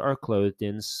household are clothed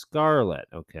in scarlet.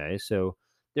 Okay, so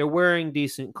they're wearing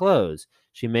decent clothes.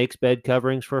 She makes bed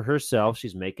coverings for herself.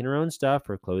 She's making her own stuff.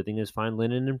 Her clothing is fine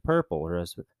linen and purple. Her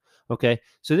husband. Okay,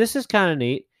 so this is kind of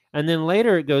neat. And then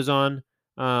later it goes on.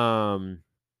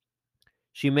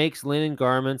 She makes linen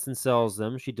garments and sells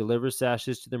them. She delivers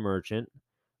sashes to the merchant.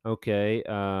 Okay.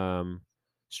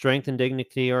 Strength and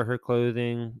dignity are her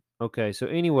clothing. Okay. So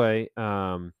anyway,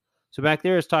 so back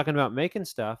there is talking about making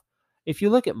stuff. If you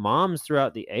look at moms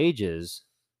throughout the ages,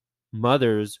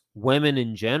 mothers, women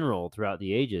in general throughout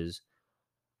the ages,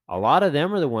 a lot of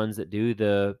them are the ones that do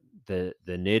the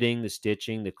knitting, the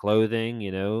stitching, the clothing.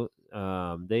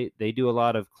 They do a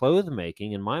lot of clothes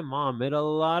making, and my mom made a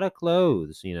lot of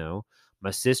clothes.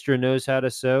 My sister knows how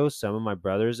to sew. Some of my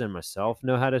brothers and myself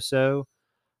know how to sew.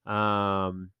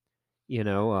 All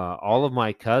of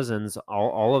my cousins,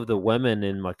 all of the women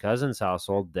in my cousin's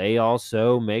household, they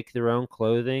also make their own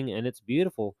clothing, and it's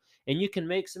beautiful. And you can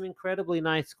make some incredibly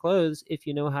nice clothes if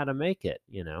you know how to make it.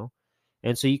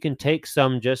 And so you can take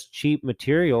some just cheap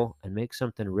material and make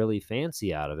something really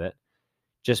fancy out of it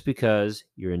just because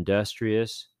you're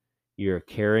industrious, you're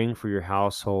caring for your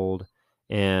household.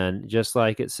 And just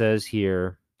like it says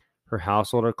here, her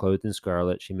household are clothed in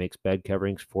scarlet. She makes bed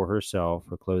coverings for herself.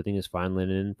 Her clothing is fine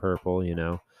linen and purple,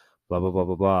 blah, blah, blah,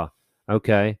 blah, blah.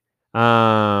 Okay.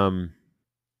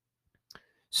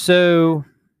 So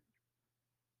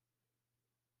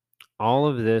all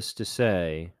of this to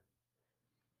say,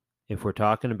 if we're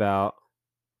talking about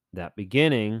that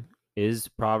beginning, is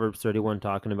Proverbs 31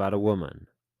 talking about a woman,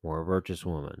 or a virtuous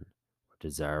woman, a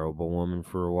desirable woman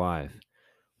for a wife?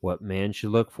 What man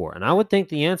should look for? And I would think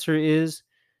the answer is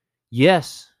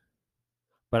yes,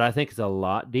 but I think it's a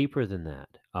lot deeper than that.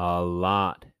 A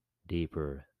lot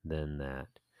deeper than that.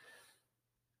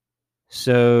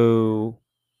 So,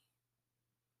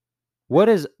 what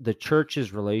is the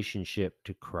church's relationship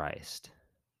to Christ?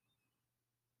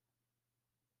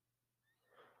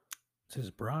 It's his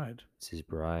bride. It's his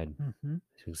bride. Mm-hmm.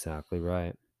 That's exactly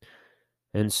right.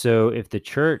 And so, if the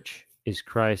church is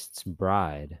Christ's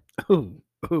bride, Ooh.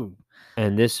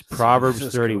 and this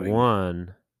Proverbs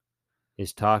 31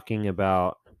 is talking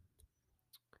about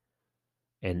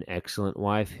an excellent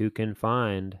wife who can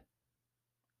find,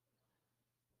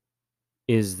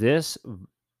 is this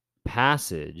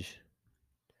passage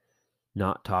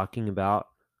not talking about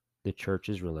the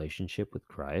church's relationship with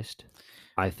Christ?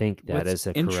 I think that is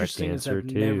a correct answer I've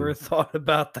too. never thought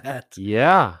about that.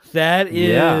 Yeah. That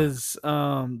is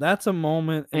Yeah. that's a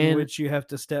moment in which you have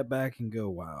to step back and go,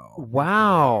 wow.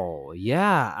 Wow.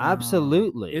 Yeah,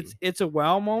 absolutely. It's a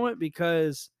wow moment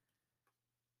because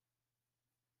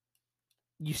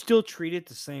you still treat it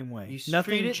the same way. You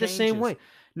Nothing treat it changes. the same way.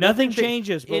 Nothing Nothing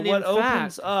changes. But and what in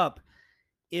opens fact, up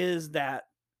is that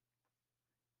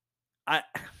I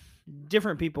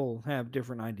different people have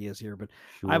different ideas here, but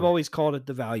I've sure, always called it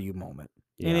the value moment.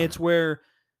 And yeah, it's where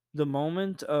the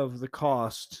moment of the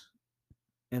cost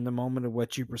and the moment of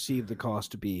what you perceive the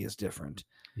cost to be is different.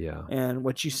 yeah, And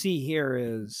what you see here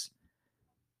is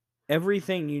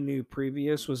everything you knew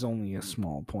previous was only a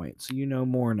small point. So you know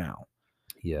more now.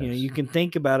 yes, You can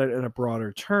think about it in a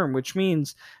broader term, which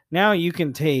means now you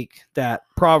can take that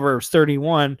Proverbs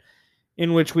 31,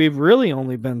 in which we've really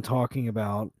only been talking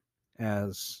about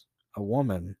as a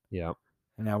woman, yeah,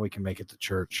 and now we can make it the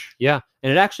church. yeah,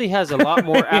 and it actually has a lot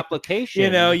more application.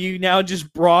 You now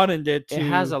just broadened it It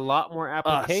has a to lot more us.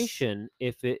 application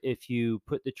if you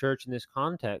put the church in this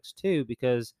context too,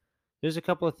 because there's a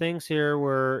couple of things here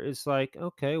where it's like,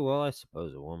 okay, well, I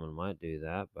suppose a woman might do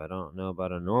that, but I don't know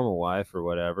about a normal wife or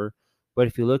whatever. But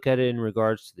if you look at it in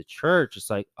regards to the church, it's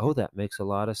like, oh, that makes a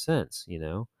lot of sense,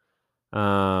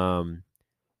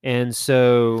 and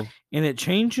so And it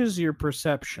changes your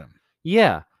perception.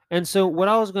 yeah. And so what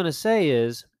I was going to say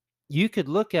is you could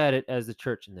look at it as the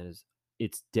church, and that is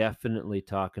it's definitely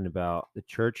talking about the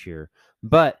church here.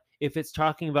 But if it's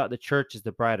talking about the church as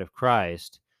the bride of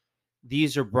Christ,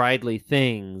 these are bridely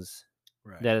things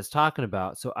Right. that it's talking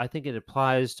about. So I think it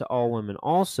applies to all women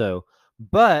also,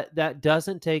 but that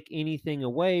doesn't take anything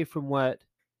away from what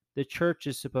the church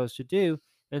is supposed to do.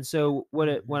 And so what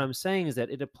I'm saying is that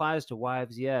it applies to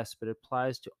wives, yes, but it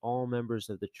applies to all members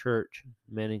of the church,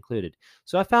 men included.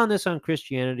 So I found this on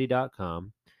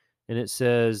Christianity.com, and it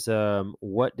says,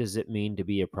 what does it mean to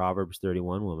be a Proverbs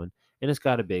 31 woman? And it's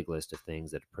got a big list of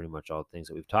things that are pretty much all the things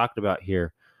that we've talked about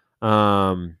here.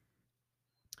 But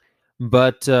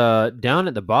down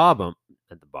at the bottom,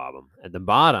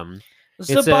 it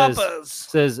says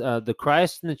the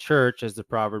Christ in the church as the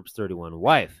Proverbs 31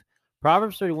 wife.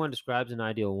 Proverbs 31 describes an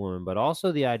ideal woman, but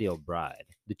also the ideal bride,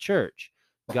 the church.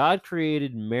 God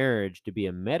created marriage to be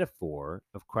a metaphor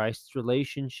of Christ's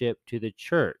relationship to the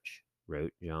church,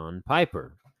 wrote John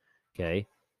Piper. Okay.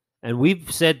 And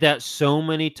we've said that so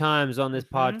many times on this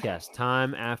podcast,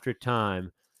 time after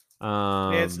time.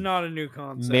 It's not a new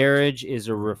concept. Marriage is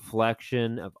a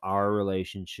reflection of our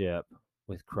relationship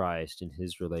with Christ and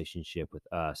his relationship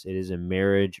with us. It is a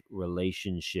marriage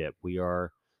relationship.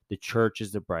 The church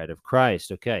is the bride of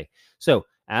Christ. Okay. So,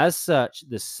 as such,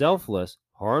 the selfless,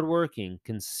 hardworking,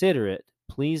 considerate,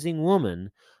 pleasing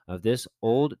woman of this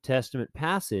Old Testament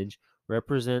passage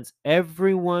represents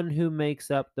everyone who makes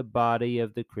up the body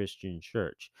of the Christian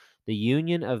church. The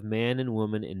union of man and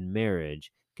woman in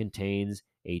marriage contains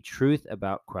a truth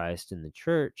about Christ and the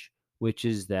church, which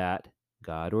is that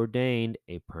God ordained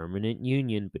a permanent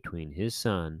union between his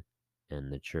Son and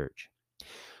the church.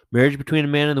 Marriage between a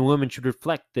man and a woman should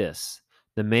reflect this.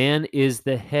 The man is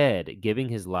the head, giving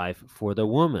his life for the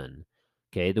woman.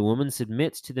 Okay, the woman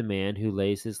submits to the man who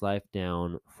lays his life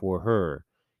down for her.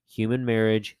 Human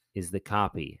marriage is the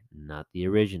copy, not the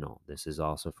original. This is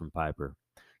also from Piper.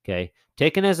 Okay,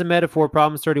 taken as a metaphor,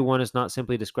 Proverbs 31 is not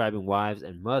simply describing wives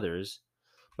and mothers,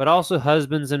 but also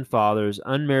husbands and fathers,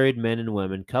 unmarried men and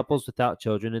women, couples without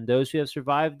children, and those who have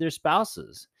survived their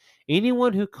spouses.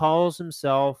 Anyone who calls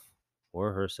himself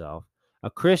or herself a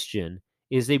Christian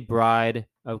is a bride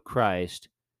of Christ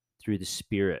through the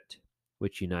Spirit,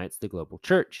 which unites the global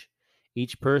church.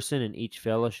 Each person and each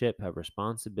fellowship have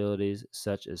responsibilities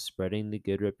such as spreading the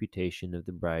good reputation of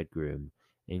the bridegroom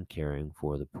and caring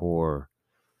for the poor.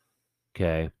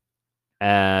 Okay.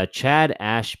 Chad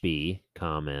Ashby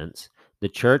comments, the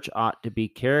church ought to be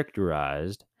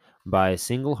characterized by a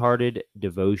single-hearted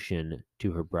devotion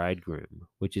to her bridegroom,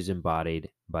 which is embodied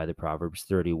by the Proverbs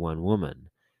 31 woman.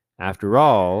 After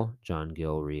all, John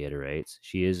Gill reiterates,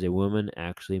 she is a woman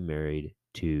actually married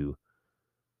to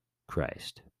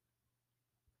Christ.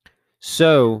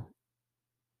 So,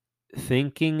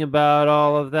 thinking about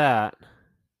all of that,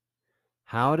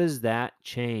 how does that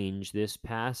change this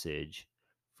passage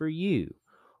for you?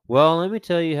 Well, let me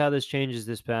tell you how this changes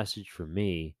this passage for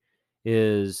me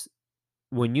is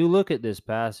when you look at this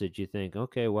passage, you think,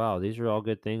 okay, wow, these are all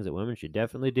good things that women should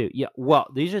definitely do. Yeah, well,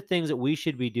 these are things that we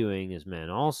should be doing as men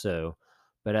also,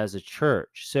 but as a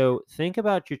church. So think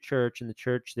about your church and the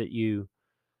church that you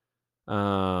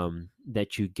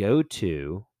go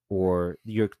to, or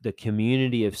the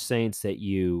community of saints that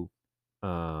you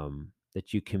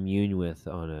commune with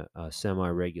on a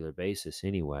semi-regular basis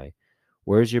anyway.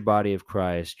 Where's your body of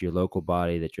Christ, your local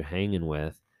body that you're hanging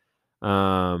with?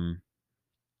 Um,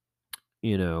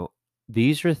 you know,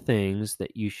 these are things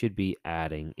that you should be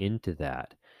adding into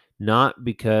that, not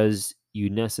because you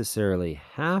necessarily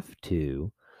have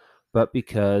to, but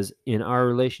because in our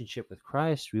relationship with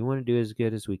Christ, we want to do as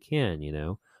good as we can.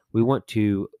 We want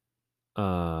to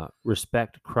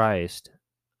respect Christ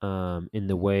in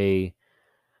the way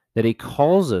that he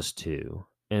calls us to.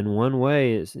 And one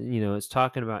way is, it's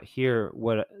talking about here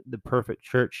what the perfect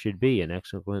church should be. An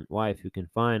excellent wife who can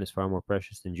find is far more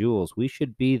precious than jewels. We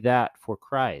should be that for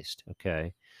Christ,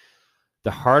 okay?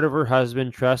 The heart of her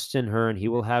husband trusts in her, and he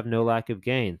will have no lack of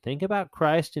gain. Think about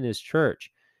Christ and his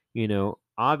church.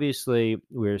 Obviously,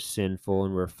 we're sinful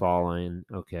and we're fallen,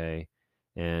 okay?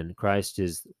 And Christ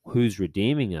is who's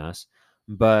redeeming us.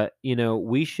 But,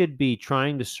 we should be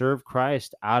trying to serve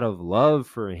Christ out of love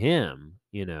for him,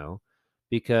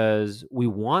 because we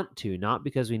want to, not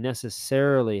because we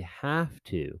necessarily have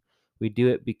to. We do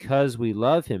it because we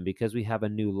love him, because we have a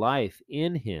new life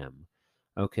in him.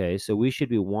 Okay, so we should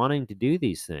be wanting to do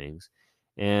these things.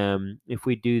 And if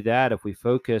we do that, if we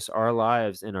focus our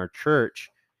lives in our church,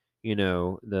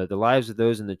 the lives of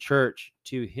those in the church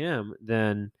to him,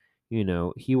 then,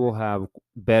 he will have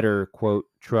better, quote,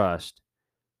 trust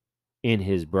in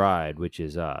his bride, which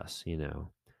is us.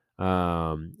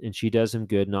 And she does him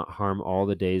good, not harm all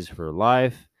the days of her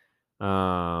life.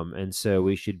 And so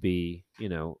we should be,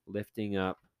 lifting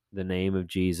up the name of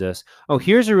Jesus. Oh,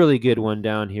 here's a really good one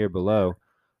down here below.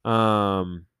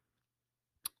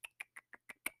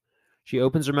 She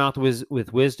opens her mouth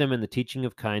with wisdom, and the teaching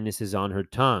of kindness is on her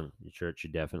tongue. The church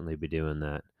should definitely be doing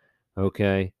that.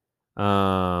 Okay.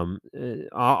 All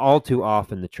too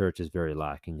often the church is very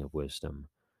lacking of wisdom.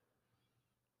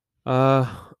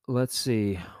 Let's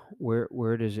see.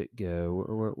 Where does it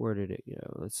go? Where did it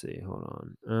go? Let's see.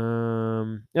 Hold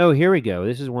on. Oh, here we go.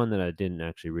 This is one that I didn't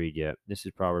actually read yet. This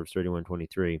is Proverbs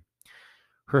 31:23.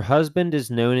 Her husband is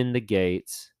known in the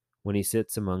gates when he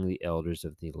sits among the elders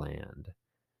of the land.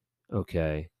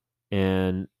 Okay.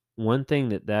 And one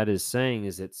thing that is saying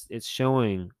is it's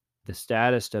showing the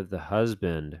status of the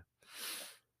husband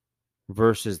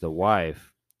versus the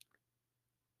wife.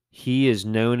 He is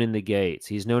known in the gates.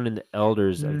 He's known in the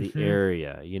elders of the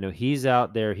area. He's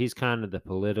out there. He's kind of the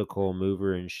political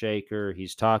mover and shaker.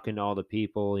 He's talking to all the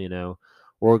people,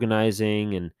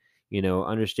 organizing and,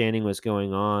 understanding what's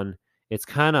going on. It's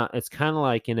kind of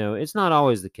like, it's not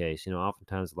always the case.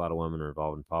 Oftentimes a lot of women are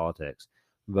involved in politics.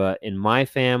 But in my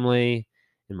family,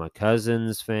 in my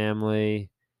cousin's family,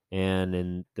 and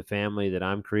in the family that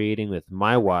I'm creating with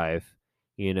my wife,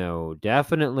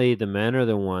 definitely the men are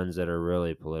the ones that are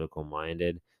really political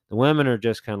minded. The women are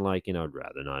just kind of like, I'd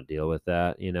rather not deal with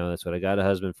that. That's what I got a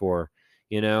husband for,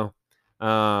 you know?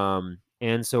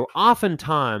 And so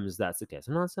oftentimes that's the case.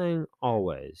 I'm not saying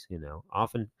always,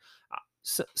 often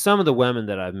some of the women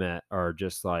that I've met are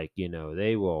just like,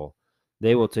 they will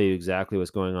tell you exactly what's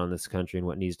going on in this country and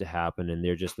what needs to happen. And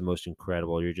they're just the most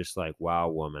incredible. You're just like, wow,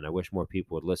 woman, I wish more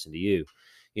people would listen to you,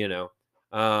 you know?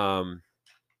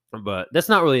 But that's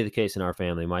not really the case in our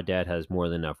family. My dad has more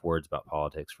than enough words about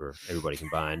politics for everybody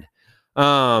combined.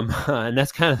 And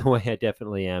that's kind of the way I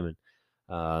definitely am in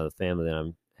the family that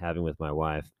I'm having with my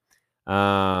wife.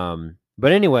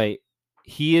 But anyway,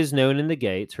 he is known in the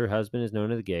gates. Her husband is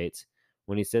known in the gates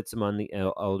when he sits among the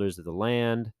elders of the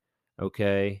land.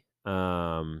 Okay.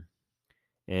 And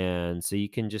so you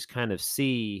can just kind of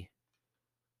see,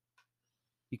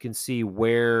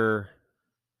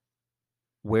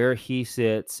 where he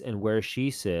sits and where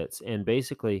she sits. And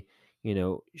basically,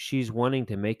 she's wanting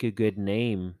to make a good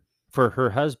name for her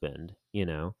husband,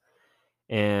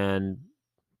 and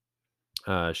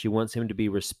she wants him to be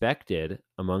respected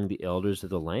among the elders of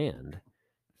the land,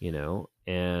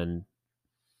 and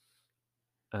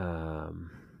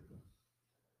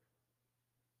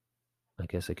I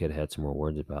guess I could have had some more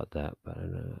words about that, but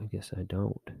I guess I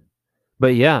don't.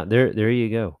 But yeah, there you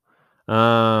go.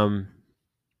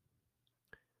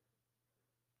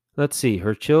 Let's see.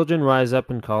 Her children rise up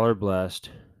and call her blessed,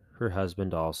 her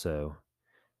husband also,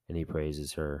 and he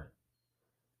praises her.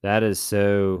 That is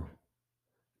so,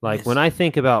 like, when I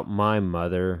think about my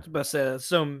mother, I was about to say that's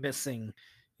so missing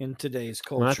in today's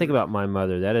culture. when I think about my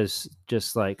mother, that is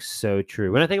just like so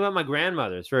true. When I think about my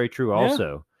grandmother, it's very true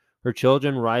also. Her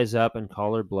children rise up and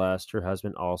call her blessed, her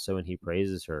husband also, and he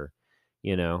praises her.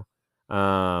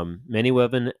 Many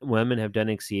women have done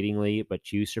exceedingly,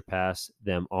 but you surpass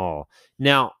them all.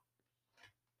 Now,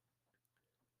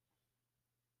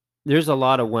 there's a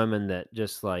lot of women that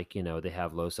just like, they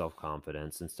have low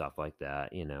self-confidence and stuff like that,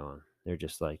 they're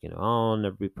just like, oh, I'll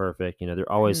never be perfect.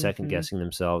 They're always second guessing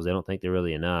themselves. They don't think they're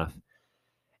really enough.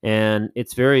 And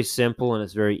it's very simple and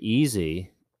it's very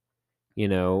easy,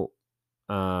 to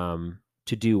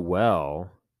do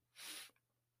well.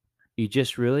 You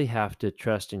just really have to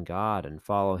trust in God and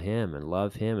follow him and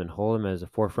love him and hold him as the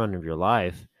forefront of your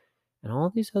life. and all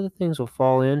these other things will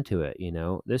fall into it.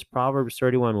 This Proverbs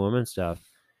 31 woman stuff,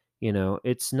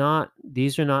 it's not,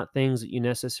 these are not things that you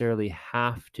necessarily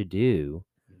have to do,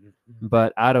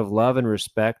 but out of love and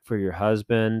respect for your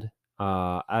husband,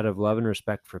 out of love and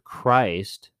respect for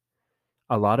Christ,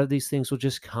 a lot of these things will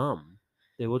just come.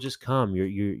 They will just come.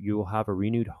 You will have a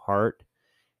renewed heart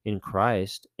in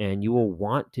Christ, and you will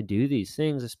want to do these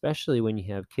things, especially when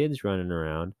you have kids running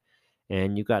around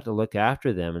and you got to look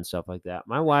after them and stuff like that.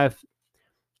 My wife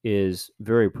is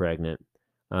very pregnant.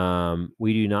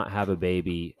 We do not have a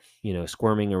baby,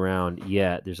 squirming around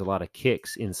yet. There's a lot of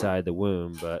kicks inside the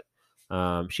womb, but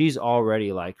she's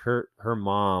already like her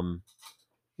mom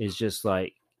is just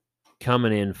like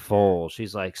coming in full.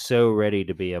 She's like so ready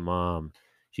to be a mom.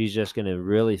 She's just going to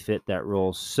really fit that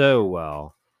role so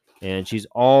well. And she's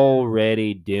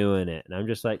already doing it. And I'm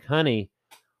just like, honey,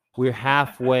 we're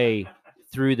halfway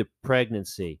through the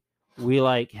pregnancy. We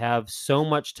like have so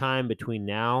much time between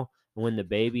now and when the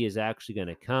baby is actually going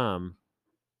to come.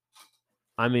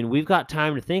 I mean, we've got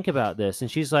time to think about this.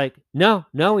 And she's like, no,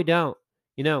 we don't.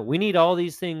 We need all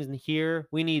these things in here.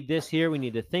 We need this here. We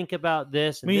need to think about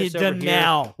this and We this need it over done here.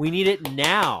 now. We need it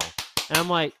now. And I'm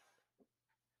like,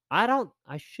 I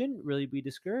shouldn't really be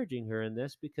discouraging her in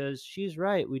this because she's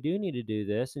right. We do need to do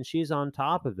this, and she's on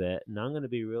top of it. And I'm going to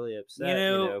be really upset,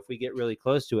 if we get really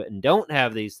close to it and don't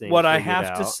have these things What I figured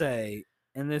have to out. say,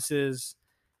 and this is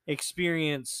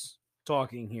experience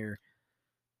talking here,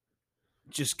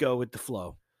 just go with the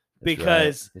flow.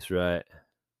 Because That's right.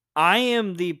 I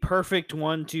am the perfect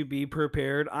one to be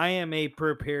prepared. I am a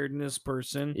preparedness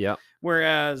person. Yep.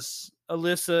 Whereas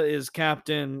Alyssa is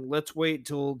captain, let's wait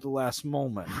till the last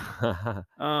moment.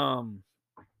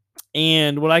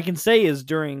 And what I can say is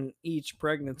during each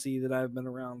pregnancy that I've been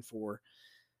around for,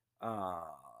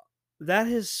 that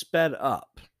has sped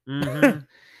up. Mm-hmm.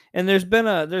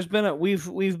 And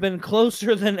we've been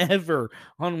closer than ever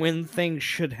on when things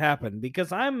should happen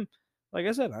because like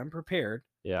I said, I'm prepared.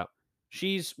 Yeah.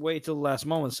 She's wait till the last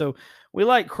moment. So we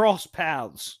like cross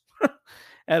paths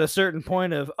at a certain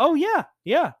point of, oh yeah.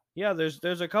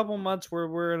 There's a couple months where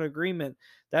we're in agreement.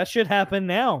 That should happen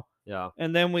now. Yeah.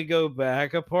 And then we go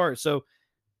back apart. So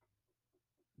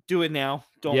do it now.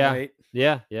 Don't wait.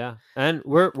 Yeah. And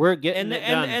we're getting it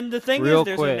done. And the thing real is,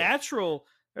 there's quick. a natural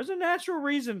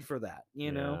reason for that,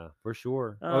 know. For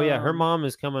sure. Her Um, mom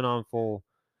is coming on full,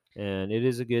 and it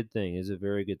is a good thing. It's a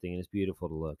very good thing, and it's beautiful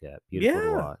to look at. Beautiful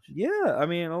to watch. Yeah. I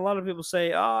mean, a lot of people say,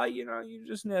 you're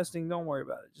just nesting. Don't worry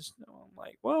about it. Just know. I'm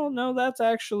like, well, no, that's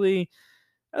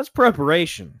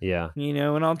preparation. Yeah.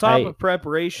 And on top of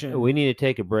preparation, we need to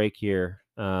take a break here.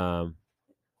 And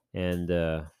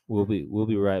we'll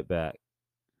be right back.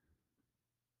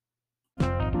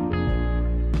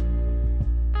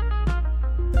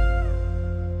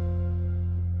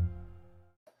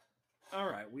 All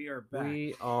right, we are back.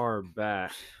 We are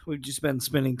back. We've just been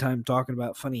spending time talking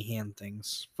about funny hand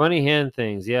things. Funny hand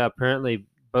things. Yeah, apparently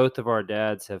both of our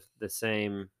dads have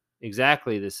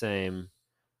exactly the same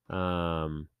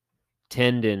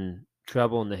tendon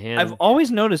trouble in the hand. I've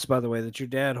always noticed, by the way, that your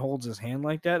dad holds his hand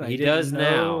like that. He does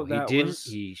now.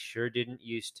 He sure didn't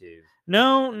used to.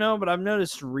 No, but I've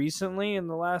noticed recently in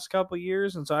the last couple of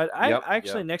years, and so I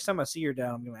actually next time I see your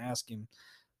dad, I'm going to ask him.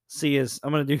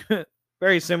 I'm going to do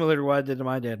very similar to what I did to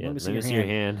my dad. Yeah, let me see your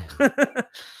hand.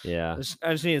 Yeah.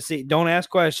 I just need to see. Don't ask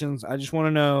questions. I just want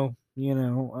to know.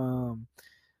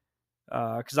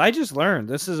 Because I just learned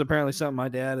this is apparently something my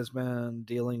dad has been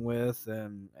dealing with,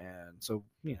 and so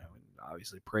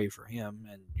obviously pray for him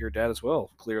and your dad as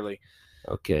well. Clearly.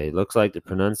 Okay, looks like the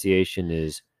pronunciation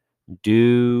is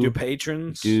do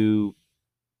patrons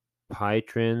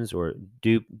or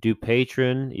do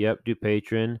patron. Yep, do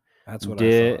patron. That's what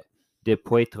I thought. De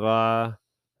poitra,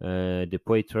 de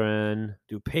poitron.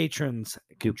 Do patrons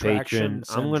Do patron.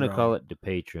 I'm going to call it de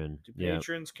patron. Do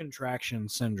patrons contraction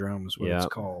syndrome is what it's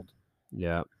called.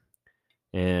 Yeah.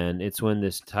 And it's when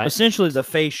this essentially the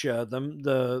fascia,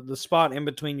 the spot in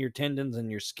between your tendons and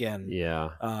your skin. Yeah.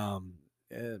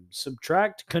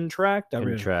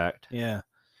 Contract. Yeah.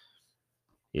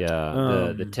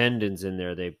 Yeah. The tendons in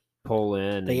there, they pull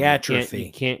in. They atrophy.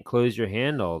 You can't close your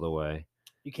hand all the way.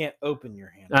 You can't open your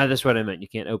hand. That's what I meant. You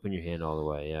can't open your hand all the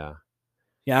way. Yeah.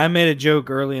 Yeah, I made a joke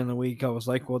early in the week. I was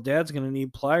like, well, Dad's going to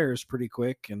need pliers pretty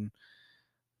quick. And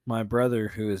my brother,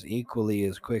 who is equally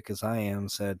as quick as I am,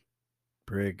 said,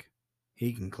 Brig,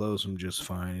 he can close them just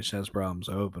fine. He just has problems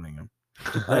opening them.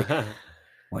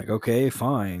 like, okay,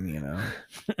 fine,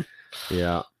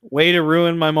 Yeah. Way to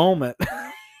ruin my moment.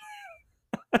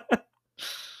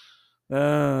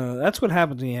 That's what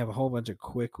happens when you have a whole bunch of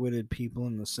quick-witted people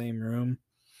in the same room.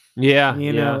 Yeah.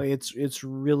 It's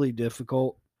really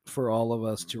difficult. for all of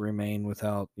us to remain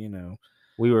without,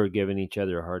 We were giving each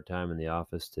other a hard time in the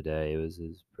office today. It was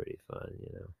pretty fun,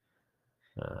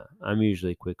 I'm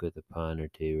usually quick with a pun or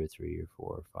two or three or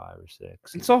four or five or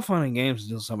six. It's all fun and games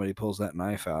until somebody pulls that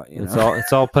knife out.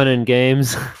 It's all pun and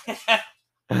games.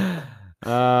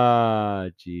 Ah,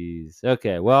 jeez.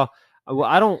 Okay. Well,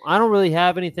 I don't really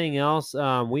have anything else.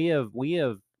 We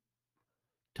have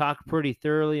talked pretty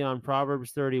thoroughly on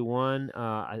Proverbs 31.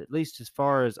 At least as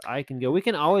far as I can go. We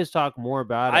can always talk more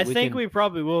about it. I think can we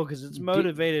probably will because it's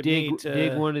motivated me to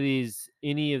dig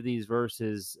any of these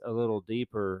verses a little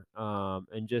deeper,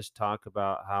 and just talk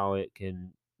about how it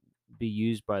can be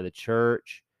used by the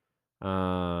church,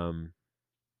 and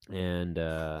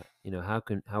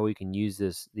how we can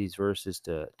use these verses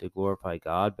to glorify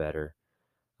God better.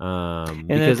 And because at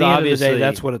the end of the day, obviously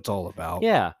that's what it's all about.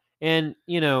 yeah, and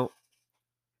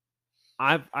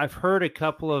I've heard a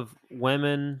couple of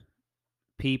women,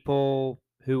 people,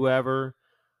 whoever,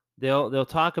 they'll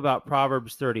talk about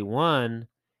Proverbs 31,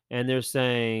 and they're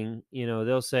saying,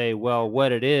 they'll say, well,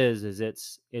 what it is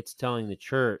it's telling the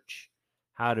church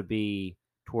how to be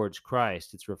towards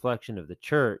Christ. It's a reflection of the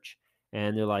church.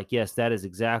 And they're like, yes, that is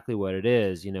exactly what it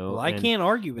is, Well, I can't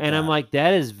argue with that. And I'm like,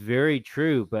 that is very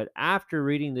true. But after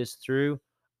reading this through,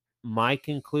 my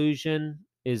conclusion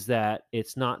is that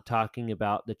it's not talking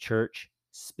about the church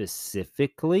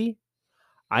specifically.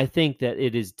 I think that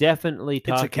it is definitely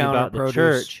talking about the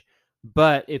church,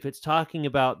 but if it's talking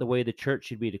about the way the church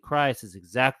should be to Christ, it's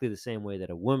exactly the same way that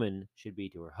a woman should be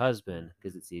to her husband,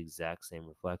 because it's the exact same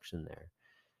reflection there.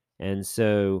 And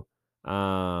so,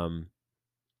 well,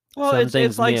 some things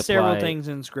it's like may several apply. thing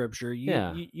in Scripture.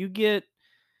 Yeah. You get.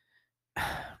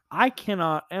 I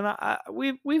cannot, and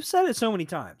we've said it so many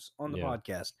times on the Yeah.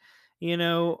 podcast,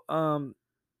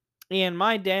 and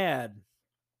my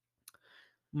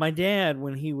dad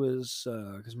when he was,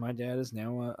 because my dad is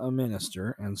now a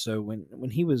minister, and so when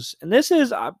he was, and this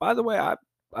is, by the way,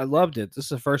 I loved it. This is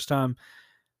the first time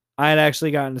I had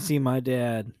actually gotten to see my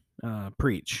dad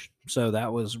preach, so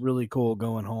that was really cool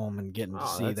going home and getting to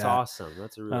see that's that. Awesome.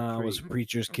 That's a real treat. I was a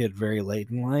preacher's kid very late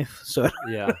in life, so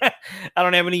yeah, I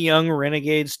don't have any young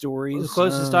renegade stories. The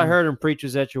closest I heard him preach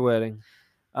was at your wedding.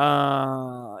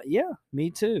 Yeah, me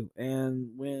too. And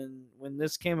when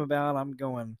this came about, I'm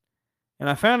going, and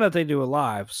I found out they do a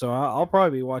live, so I'll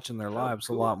probably be watching their lives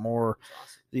a lot more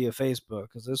via Facebook,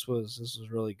 because this was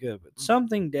really good. But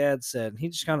something Dad said, he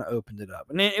just kind of opened it up,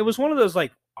 and it was one of those,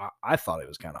 like, I thought it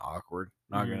was kind of awkward.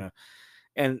 Not gonna,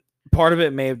 and part of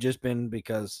it may have just been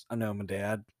because I know my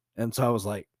dad, and so I was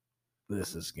like,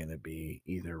 this is gonna be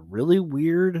either really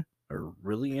weird or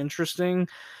really interesting,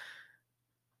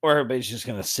 or everybody's just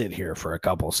gonna sit here for a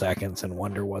couple seconds and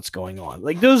wonder what's going on.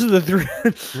 Like, those are the three.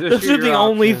 Those are the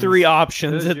only three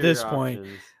options at this point.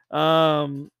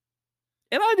 And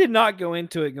I did not go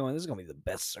into it going, this is gonna be the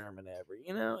best sermon ever.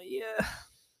 Yeah.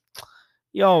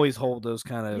 You always hold those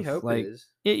kind of, like,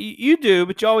 you do,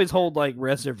 but you always hold, like,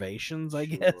 reservations, I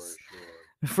guess.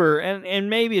 Sure. And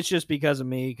maybe it's just because of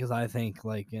me, because I think,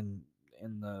 like, in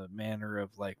the manner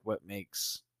of, like, what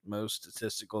makes most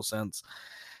statistical sense.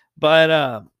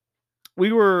 But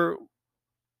he was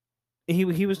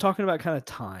talking about kind of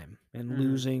time and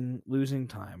losing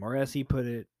time, or as he put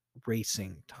it,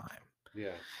 racing time.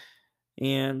 Yeah.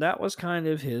 And that was kind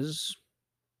of his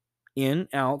in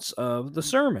outs of the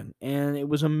sermon, and it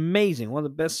was amazing. One of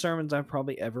the best sermons I've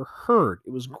probably ever heard.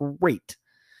 It was great.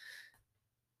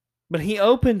 But he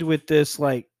opened with this,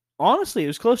 like, honestly, it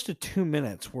was close to 2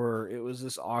 minutes where it was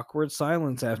this awkward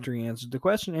silence after he answered the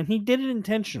question, and he did it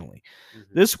intentionally.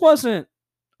 This wasn't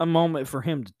a moment for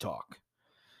him to talk.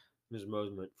 It was a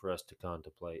moment for us to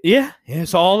contemplate. Yeah,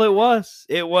 it's all it was.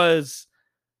 It was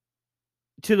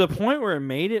to the point where it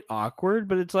made it awkward,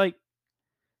 but it's like,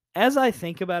 as I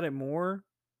think about it more,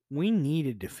 we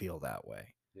needed to feel that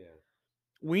way. Yeah.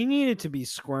 We needed to be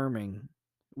squirming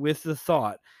with the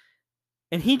thought.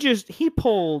 And he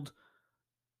pulled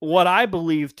what I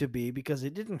believe to be, because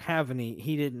it didn't have any,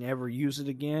 he didn't ever use it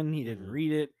again. He didn't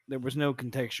read it. There was no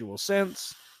contextual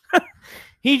sense.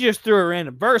 He just threw a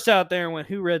random verse out there and went,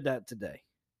 who read that today?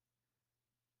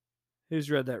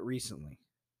 Who's read that recently?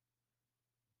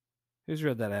 Who's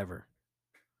read that ever?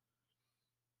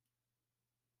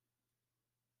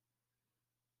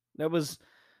 That was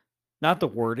not the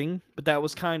wording, but that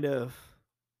was kind of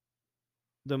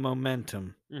the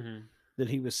momentum that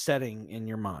he was setting in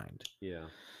your mind. Yeah.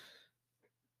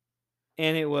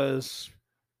 And it was,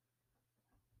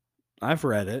 I've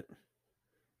read it,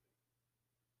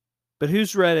 but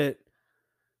who's read it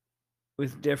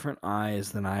with different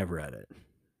eyes than I've read it?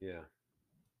 Yeah.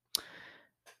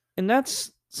 And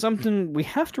that's something we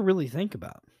have to really think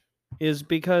about. is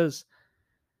because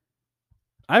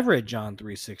I've read John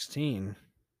 3:16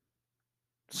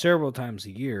 several times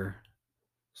a year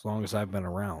as long as I've been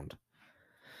around.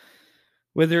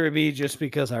 Whether it be just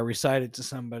because I recite it to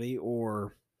somebody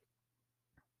or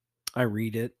I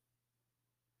read it.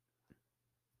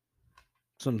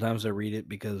 Sometimes I read it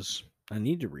because I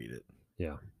need to read it.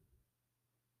 Yeah.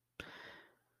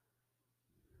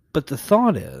 But the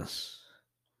thought is,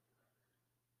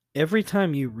 every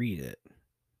time you read it,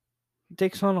 it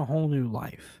takes on a whole new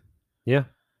life. Yeah.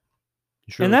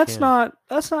 You surely And that's can.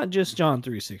 not just John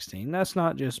 3:16. That's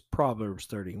not just Proverbs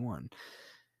 31.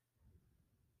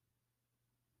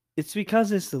 It's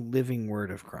because it's the living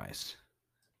word of Christ.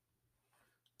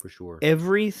 For sure.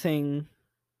 Everything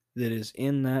that is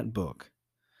in that book.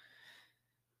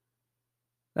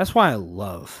 That's why I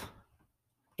love.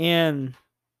 And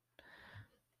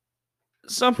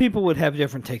some people would have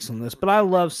different takes on this, but I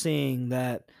love seeing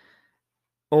that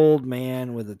old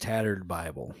man with a tattered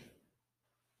Bible.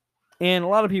 And a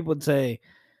lot of people would say,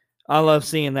 I love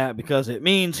seeing that because it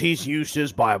means he's used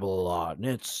his Bible a lot and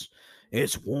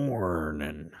it's worn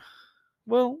and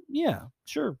well, yeah,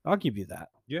 sure, I'll give you that.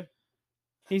 Yeah.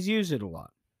 He's used it a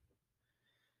lot.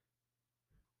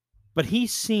 But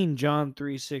he's seen John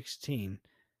 3:16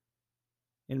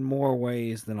 in more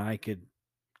ways than I could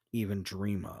even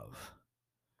dream of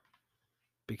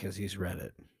because he's read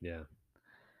it. Yeah.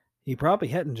 He probably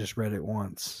hadn't just read it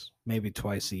once, maybe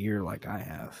twice a year like I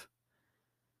have.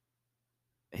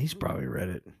 He's probably read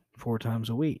it 4 times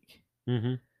a week,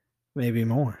 Mm-hmm. maybe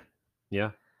more.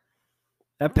 Yeah.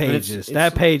 That page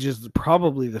is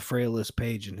probably the frailest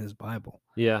page in his Bible.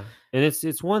 Yeah. And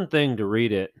it's one thing to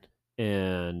read it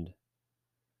and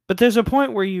But there's a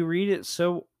point where you read it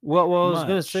so what I was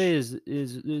gonna much. say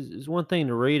is one thing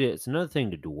to read it, it's another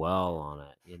thing to dwell on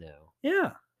it, you know.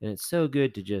 Yeah. And it's so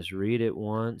good to just read it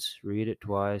once, read it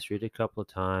twice, read it a couple of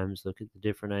times, look at the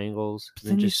different angles, But and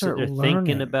then then you just sit start there thinking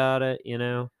learning. about it, you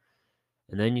know.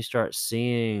 And then you start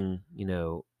seeing, you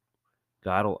know,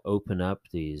 God will open up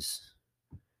these,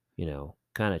 you know,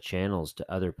 kind of channels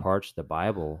to other parts of the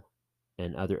Bible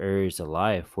and other areas of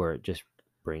life where it just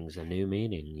brings a new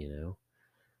meaning, you know,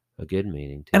 a good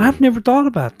meaning to And you. I've never thought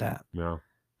about that. No.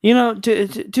 You know, to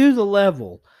the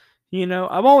level. You know,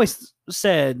 I've always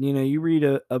said, you know, you read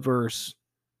a verse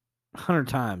 100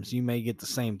 times, you may get the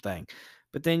same thing.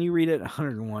 But then you read it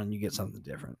 101, you get something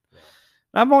different. Yeah.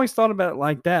 I've always thought about it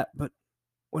like that, but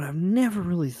what I've never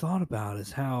really thought about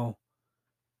is how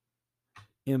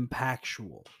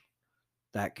impactful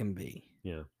that can be.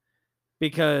 Yeah.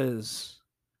 Because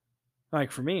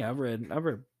like for me, I've read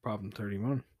Problem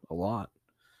 31 a lot.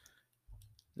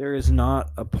 There is not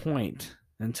a point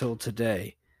until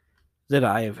today that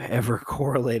I have ever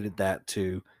correlated that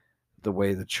to the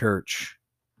way the church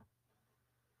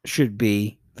should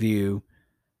be, view,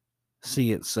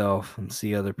 see itself, and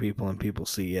see other people, and people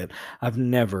see it.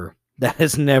 That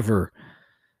has never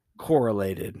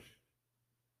correlated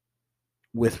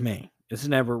with me. It's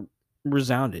never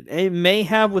resounded. It may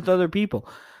have with other people.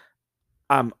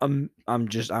 I'm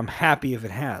happy if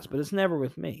it has, but it's never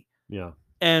with me. Yeah.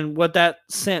 And what that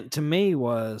sent to me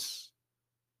was,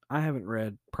 I haven't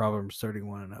read Proverbs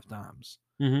 31 enough times.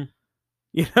 Mm-hmm.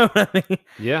 You know what I mean?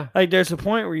 Yeah. Like there's a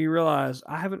point where you realize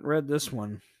I haven't read this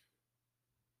one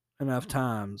enough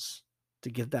times to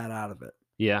get that out of it.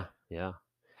 Yeah. Yeah.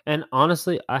 And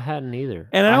honestly, I hadn't either.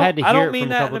 And I had to I hear don't it mean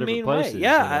from a that couple in a different mean places. way.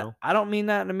 Yeah, You know? I don't mean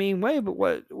that in a mean way, but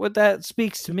what that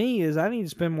speaks to me is I need to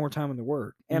spend more time in the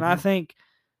Word. And I Mhm. think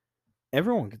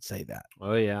everyone could say that.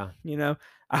 Oh yeah. You know,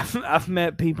 I've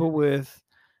met people with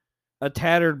a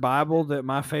tattered Bible that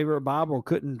my favorite Bible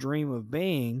couldn't dream of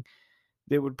being.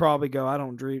 That would probably go, I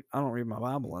don't read my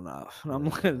Bible enough. And I'm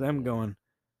looking at them going,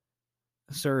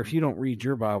 sir, if you don't read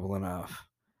your Bible enough,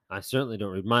 I certainly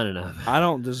don't read mine enough. I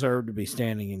don't deserve to be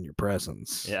standing in your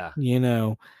presence. Yeah. You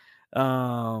know,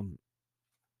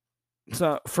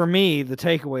 so for me, the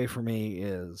takeaway for me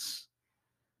is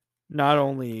not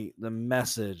only the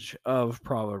message of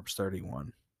Proverbs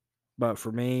 31, but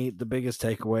for me, the biggest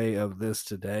takeaway of this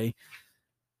today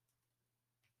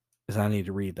is I need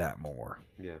to read that more.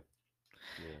 Yeah.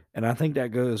 Yeah. And I think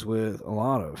that goes with a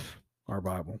lot of our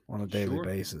Bible on a daily Sure.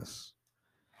 basis.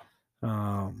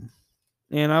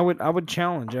 And I would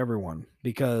challenge everyone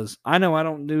because I know I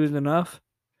don't do it enough.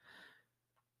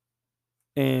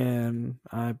 And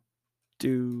I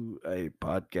do a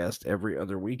podcast every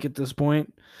other week at this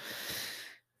point.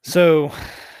 So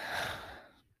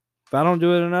if I don't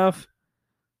do it enough,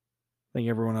 I think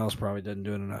everyone else probably doesn't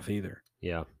do it enough either.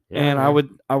 Yeah. And Yeah.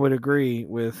 I would agree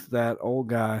with that old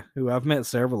guy who I've met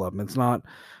several of them. It's not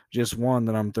just one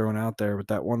that I'm throwing out there, but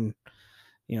that one,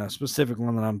 specific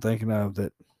one that I'm thinking of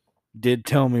that did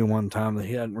tell me one time that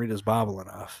he hadn't read his Bible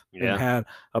enough and Yeah. had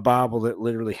a Bible that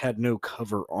literally had no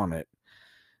cover on it.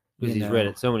 Because he's read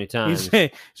it so many times.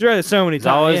 He's read it so many He's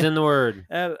times. always Yeah. in the Word.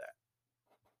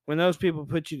 When those people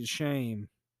put you to shame,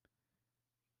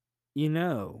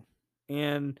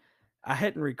 and I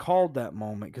hadn't recalled that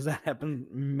moment because that happened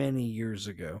many years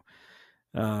ago.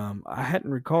 I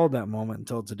hadn't recalled that moment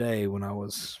until today when I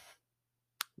was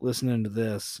listening to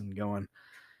this and going,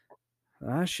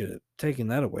 I should have taken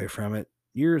that away from it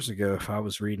years ago if I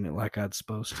was reading it like I'd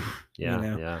supposed to.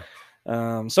 Yeah.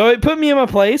 So it put me in my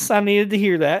place. I needed to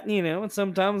hear that, and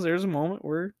sometimes there's a moment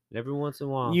where Every once in a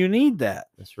while. you need that.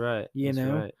 That's right. You That's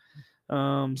know?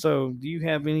 right. So do you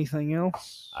have anything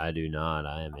else? I do not.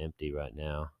 I am empty right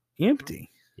now. Empty.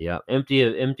 Yeah, empty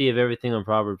of everything on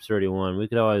Proverbs 31. We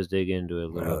could always dig into it a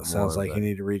little bit more. Sounds like you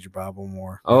need to read your Bible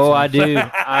more. Oh, I do.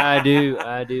 I do.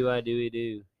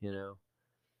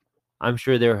 I'm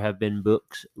sure there have been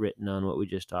books written on what we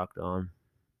just talked on.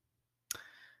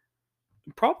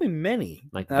 Probably many.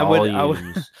 Like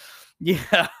volumes.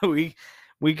 Yeah, we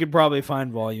could probably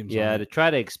find volumes. Yeah, on to it. try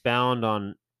to expound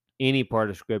on any part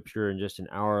of Scripture in just an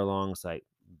hour long, it's like,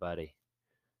 buddy,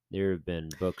 there have been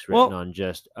books written on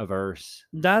just a verse.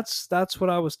 That's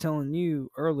what I was telling you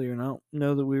earlier, and I don't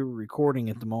know that we were recording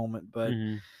at the moment, but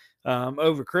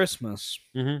over Christmas,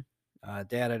 Dad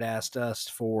had asked us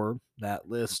for that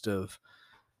list of.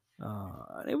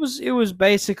 It was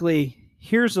basically,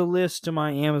 here's a list to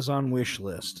my Amazon wish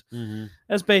list.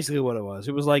 That's basically what it was.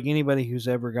 It was like anybody who's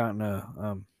ever gotten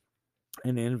an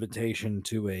invitation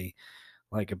to a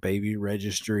baby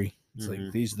registry. It's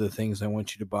like, these are the things I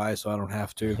want you to buy so I don't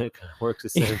have to. It kind of works the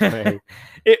same way.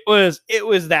 It was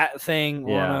that thing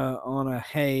Yeah. on a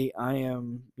hey, I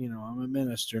am, I'm a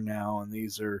minister now, and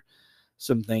these are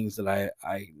some things that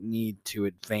I need to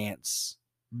advance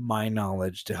my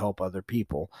knowledge to help other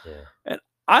people. Yeah. And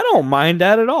I don't mind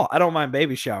that at all. I don't mind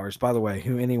baby showers, by the way,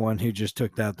 anyone who just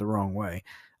took that the wrong way.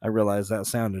 I realize that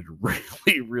sounded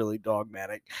really, really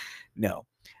dogmatic. No.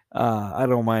 I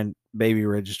don't mind baby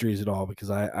registries at all because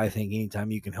I think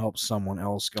anytime you can help someone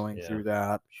else going through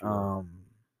that, sure.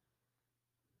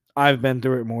 I've been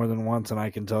through it more than once, and I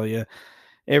can tell you,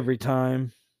 every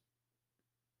time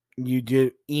you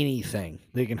do anything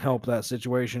that can help that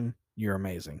situation, you're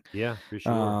amazing. Yeah, for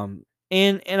sure.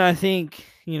 And I think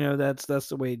that's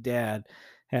the way Dad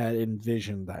had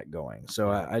envisioned that going. So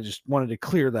I just wanted to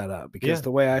clear that up because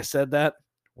the way I said that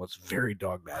was very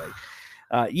dogmatic.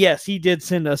 Yes, he did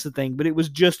send us a thing, but it was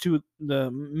just to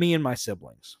me and my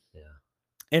siblings. Yeah.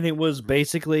 And it was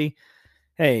basically,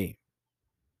 hey,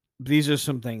 these are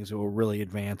some things that will really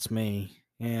advance me,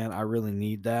 and I really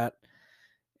need that.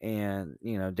 And,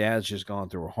 Dad's just gone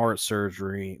through a heart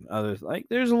surgery and others.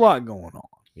 There's a lot going on.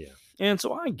 Yeah. And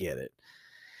so I get it.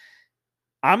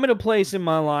 I'm in a place in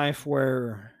my life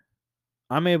where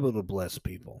I'm able to bless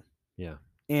people. Yeah.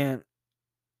 And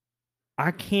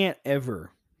I can't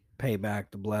ever pay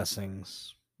back the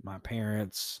blessings my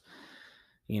parents,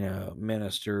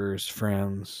 ministers,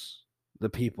 friends, the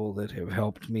people that have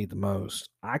helped me the most.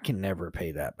 I can never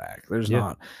pay that back. There's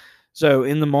not. So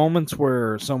in the moments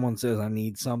where someone says I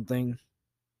need something,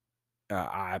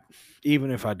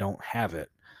 even if I don't have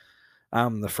it,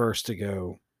 I'm the first to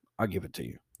go, I'll give it to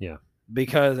you. Yeah.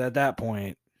 Because at that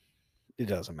point, it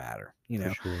doesn't matter,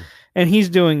 For sure. And he's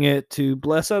doing it to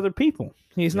bless other people.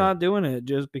 He's not doing it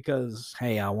just because,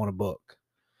 hey, I want a book.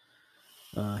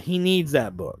 He needs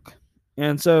that book.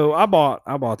 And so I bought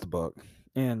the book.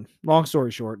 And long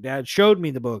story short, Dad showed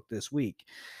me the book this week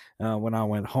when I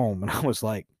went home. And I was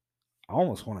like, I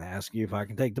almost want to ask you if I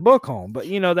can take the book home. But,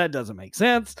 that doesn't make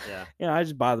sense. Yeah. I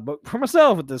just buy the book for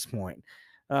myself at this point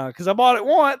because I bought it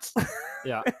once.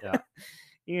 Yeah.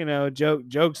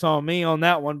 Jokes on me on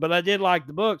that one. But I did like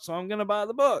the book, so I'm going to buy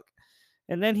the book.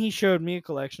 And then he showed me a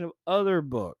collection of other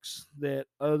books that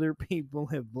other people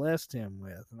have blessed him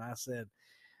with. And I said,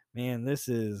 man, this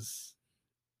is...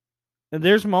 And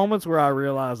there's moments where I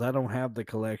realize I don't have the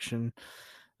collection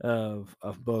of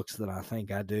books that I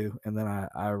think I do. And then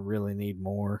I really need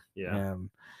more. Yeah. And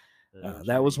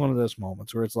that was one of those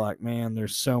moments where it's like, man,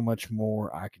 there's so much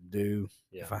more I could do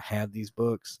if I had these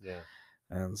books. Yeah.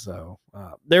 And so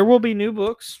there will be new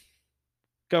books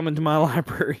coming to my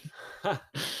library.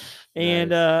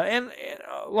 And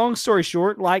long story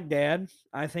short, like Dad,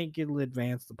 I think it'll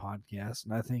advance the podcast,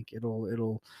 and I think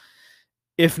it'll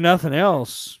if nothing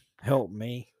else help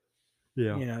me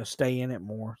stay in it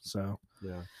more. So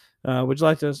would you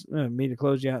like to me to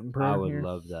close you out in prayer? I would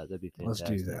love that. That'd be fantastic.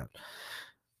 Let's do that.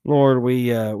 Lord,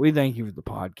 we thank you for the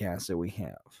podcast that we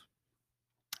have.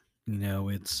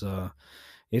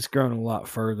 it's grown a lot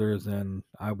further than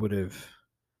I would have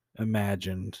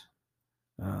imagined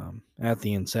at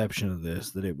the inception of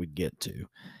this that it would get to.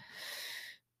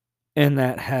 And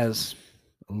that has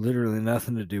literally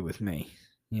nothing to do with me.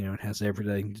 It has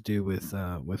everything to do with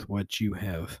what you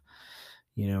have,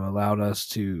 allowed us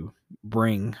to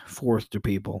bring forth to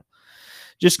people.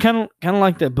 Just kind of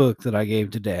like that book that I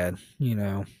gave to Dad.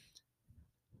 It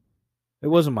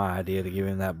wasn't my idea to give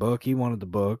him that book. He wanted the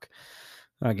book.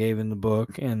 I gave him the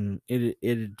book, and it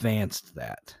advanced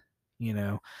that.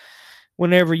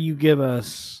 Whenever you give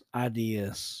us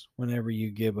ideas, whenever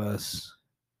you give us,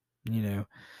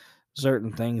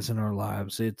 certain things in our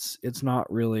lives, it's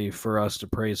not really for us to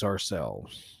praise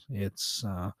ourselves. It's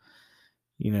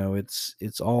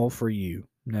it's all for you.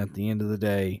 And at the end of the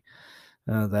day,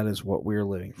 that is what we're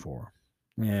living for.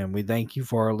 And we thank you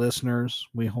for our listeners.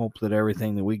 We hope that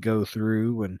everything that we go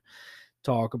through and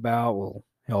talk about will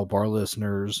help our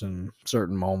listeners in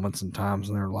certain moments and times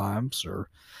in their lives, or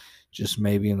just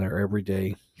maybe in their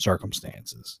everyday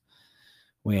circumstances.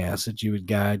 We ask that you would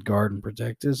guide, guard, and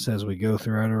protect us as we go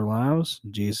throughout our lives.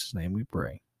 In Jesus' name we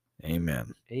pray.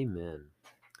 Amen. Amen.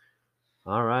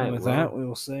 All right. And with that, we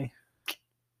will say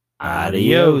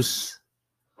adios.